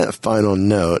 on that final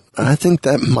note, I think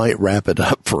that might wrap it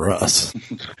up for us.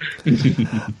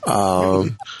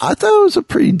 I thought it was a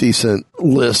pretty decent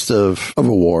list of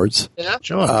awards. Yeah.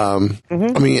 Sure. I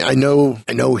mean, I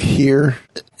know here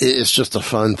it's just a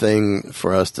fun thing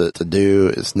for us to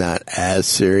do. It's not as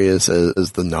serious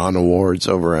as the non-awards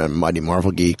over at Mighty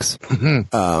Marvel Geeks.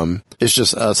 It's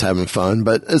just us having fun,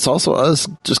 but it's also us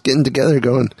just getting together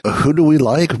going, who do we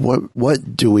like?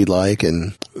 What do we like?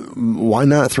 And why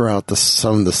not throw out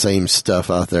some of the same stuff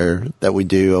out there that we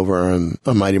do over on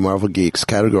Mighty Marvel Geeks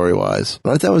category wise?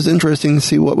 But I thought it was interesting to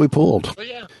see what we pulled. Oh,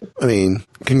 yeah. I mean,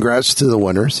 congrats to the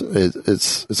winners.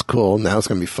 It's cool. Now it's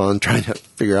going to be fun trying to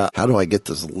figure out how do I get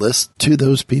this list to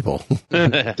those people.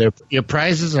 Your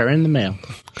prizes are in the mail.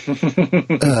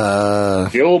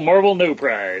 The old Marvel No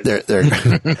Prize.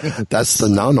 That's the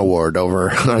non-award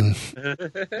over on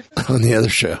the other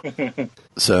show.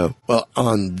 So, well,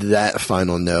 on that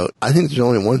final note, I think there's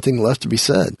only one thing left to be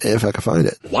said, if I can find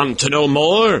it. Want to know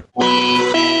more?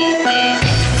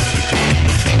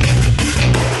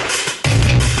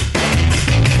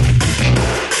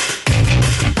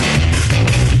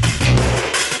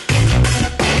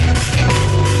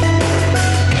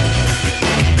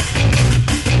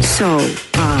 So,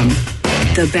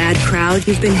 the bad crowd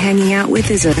you've been hanging out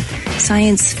with is a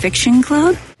science fiction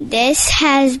club? This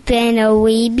has been a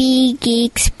Weeby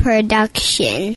Geeks production.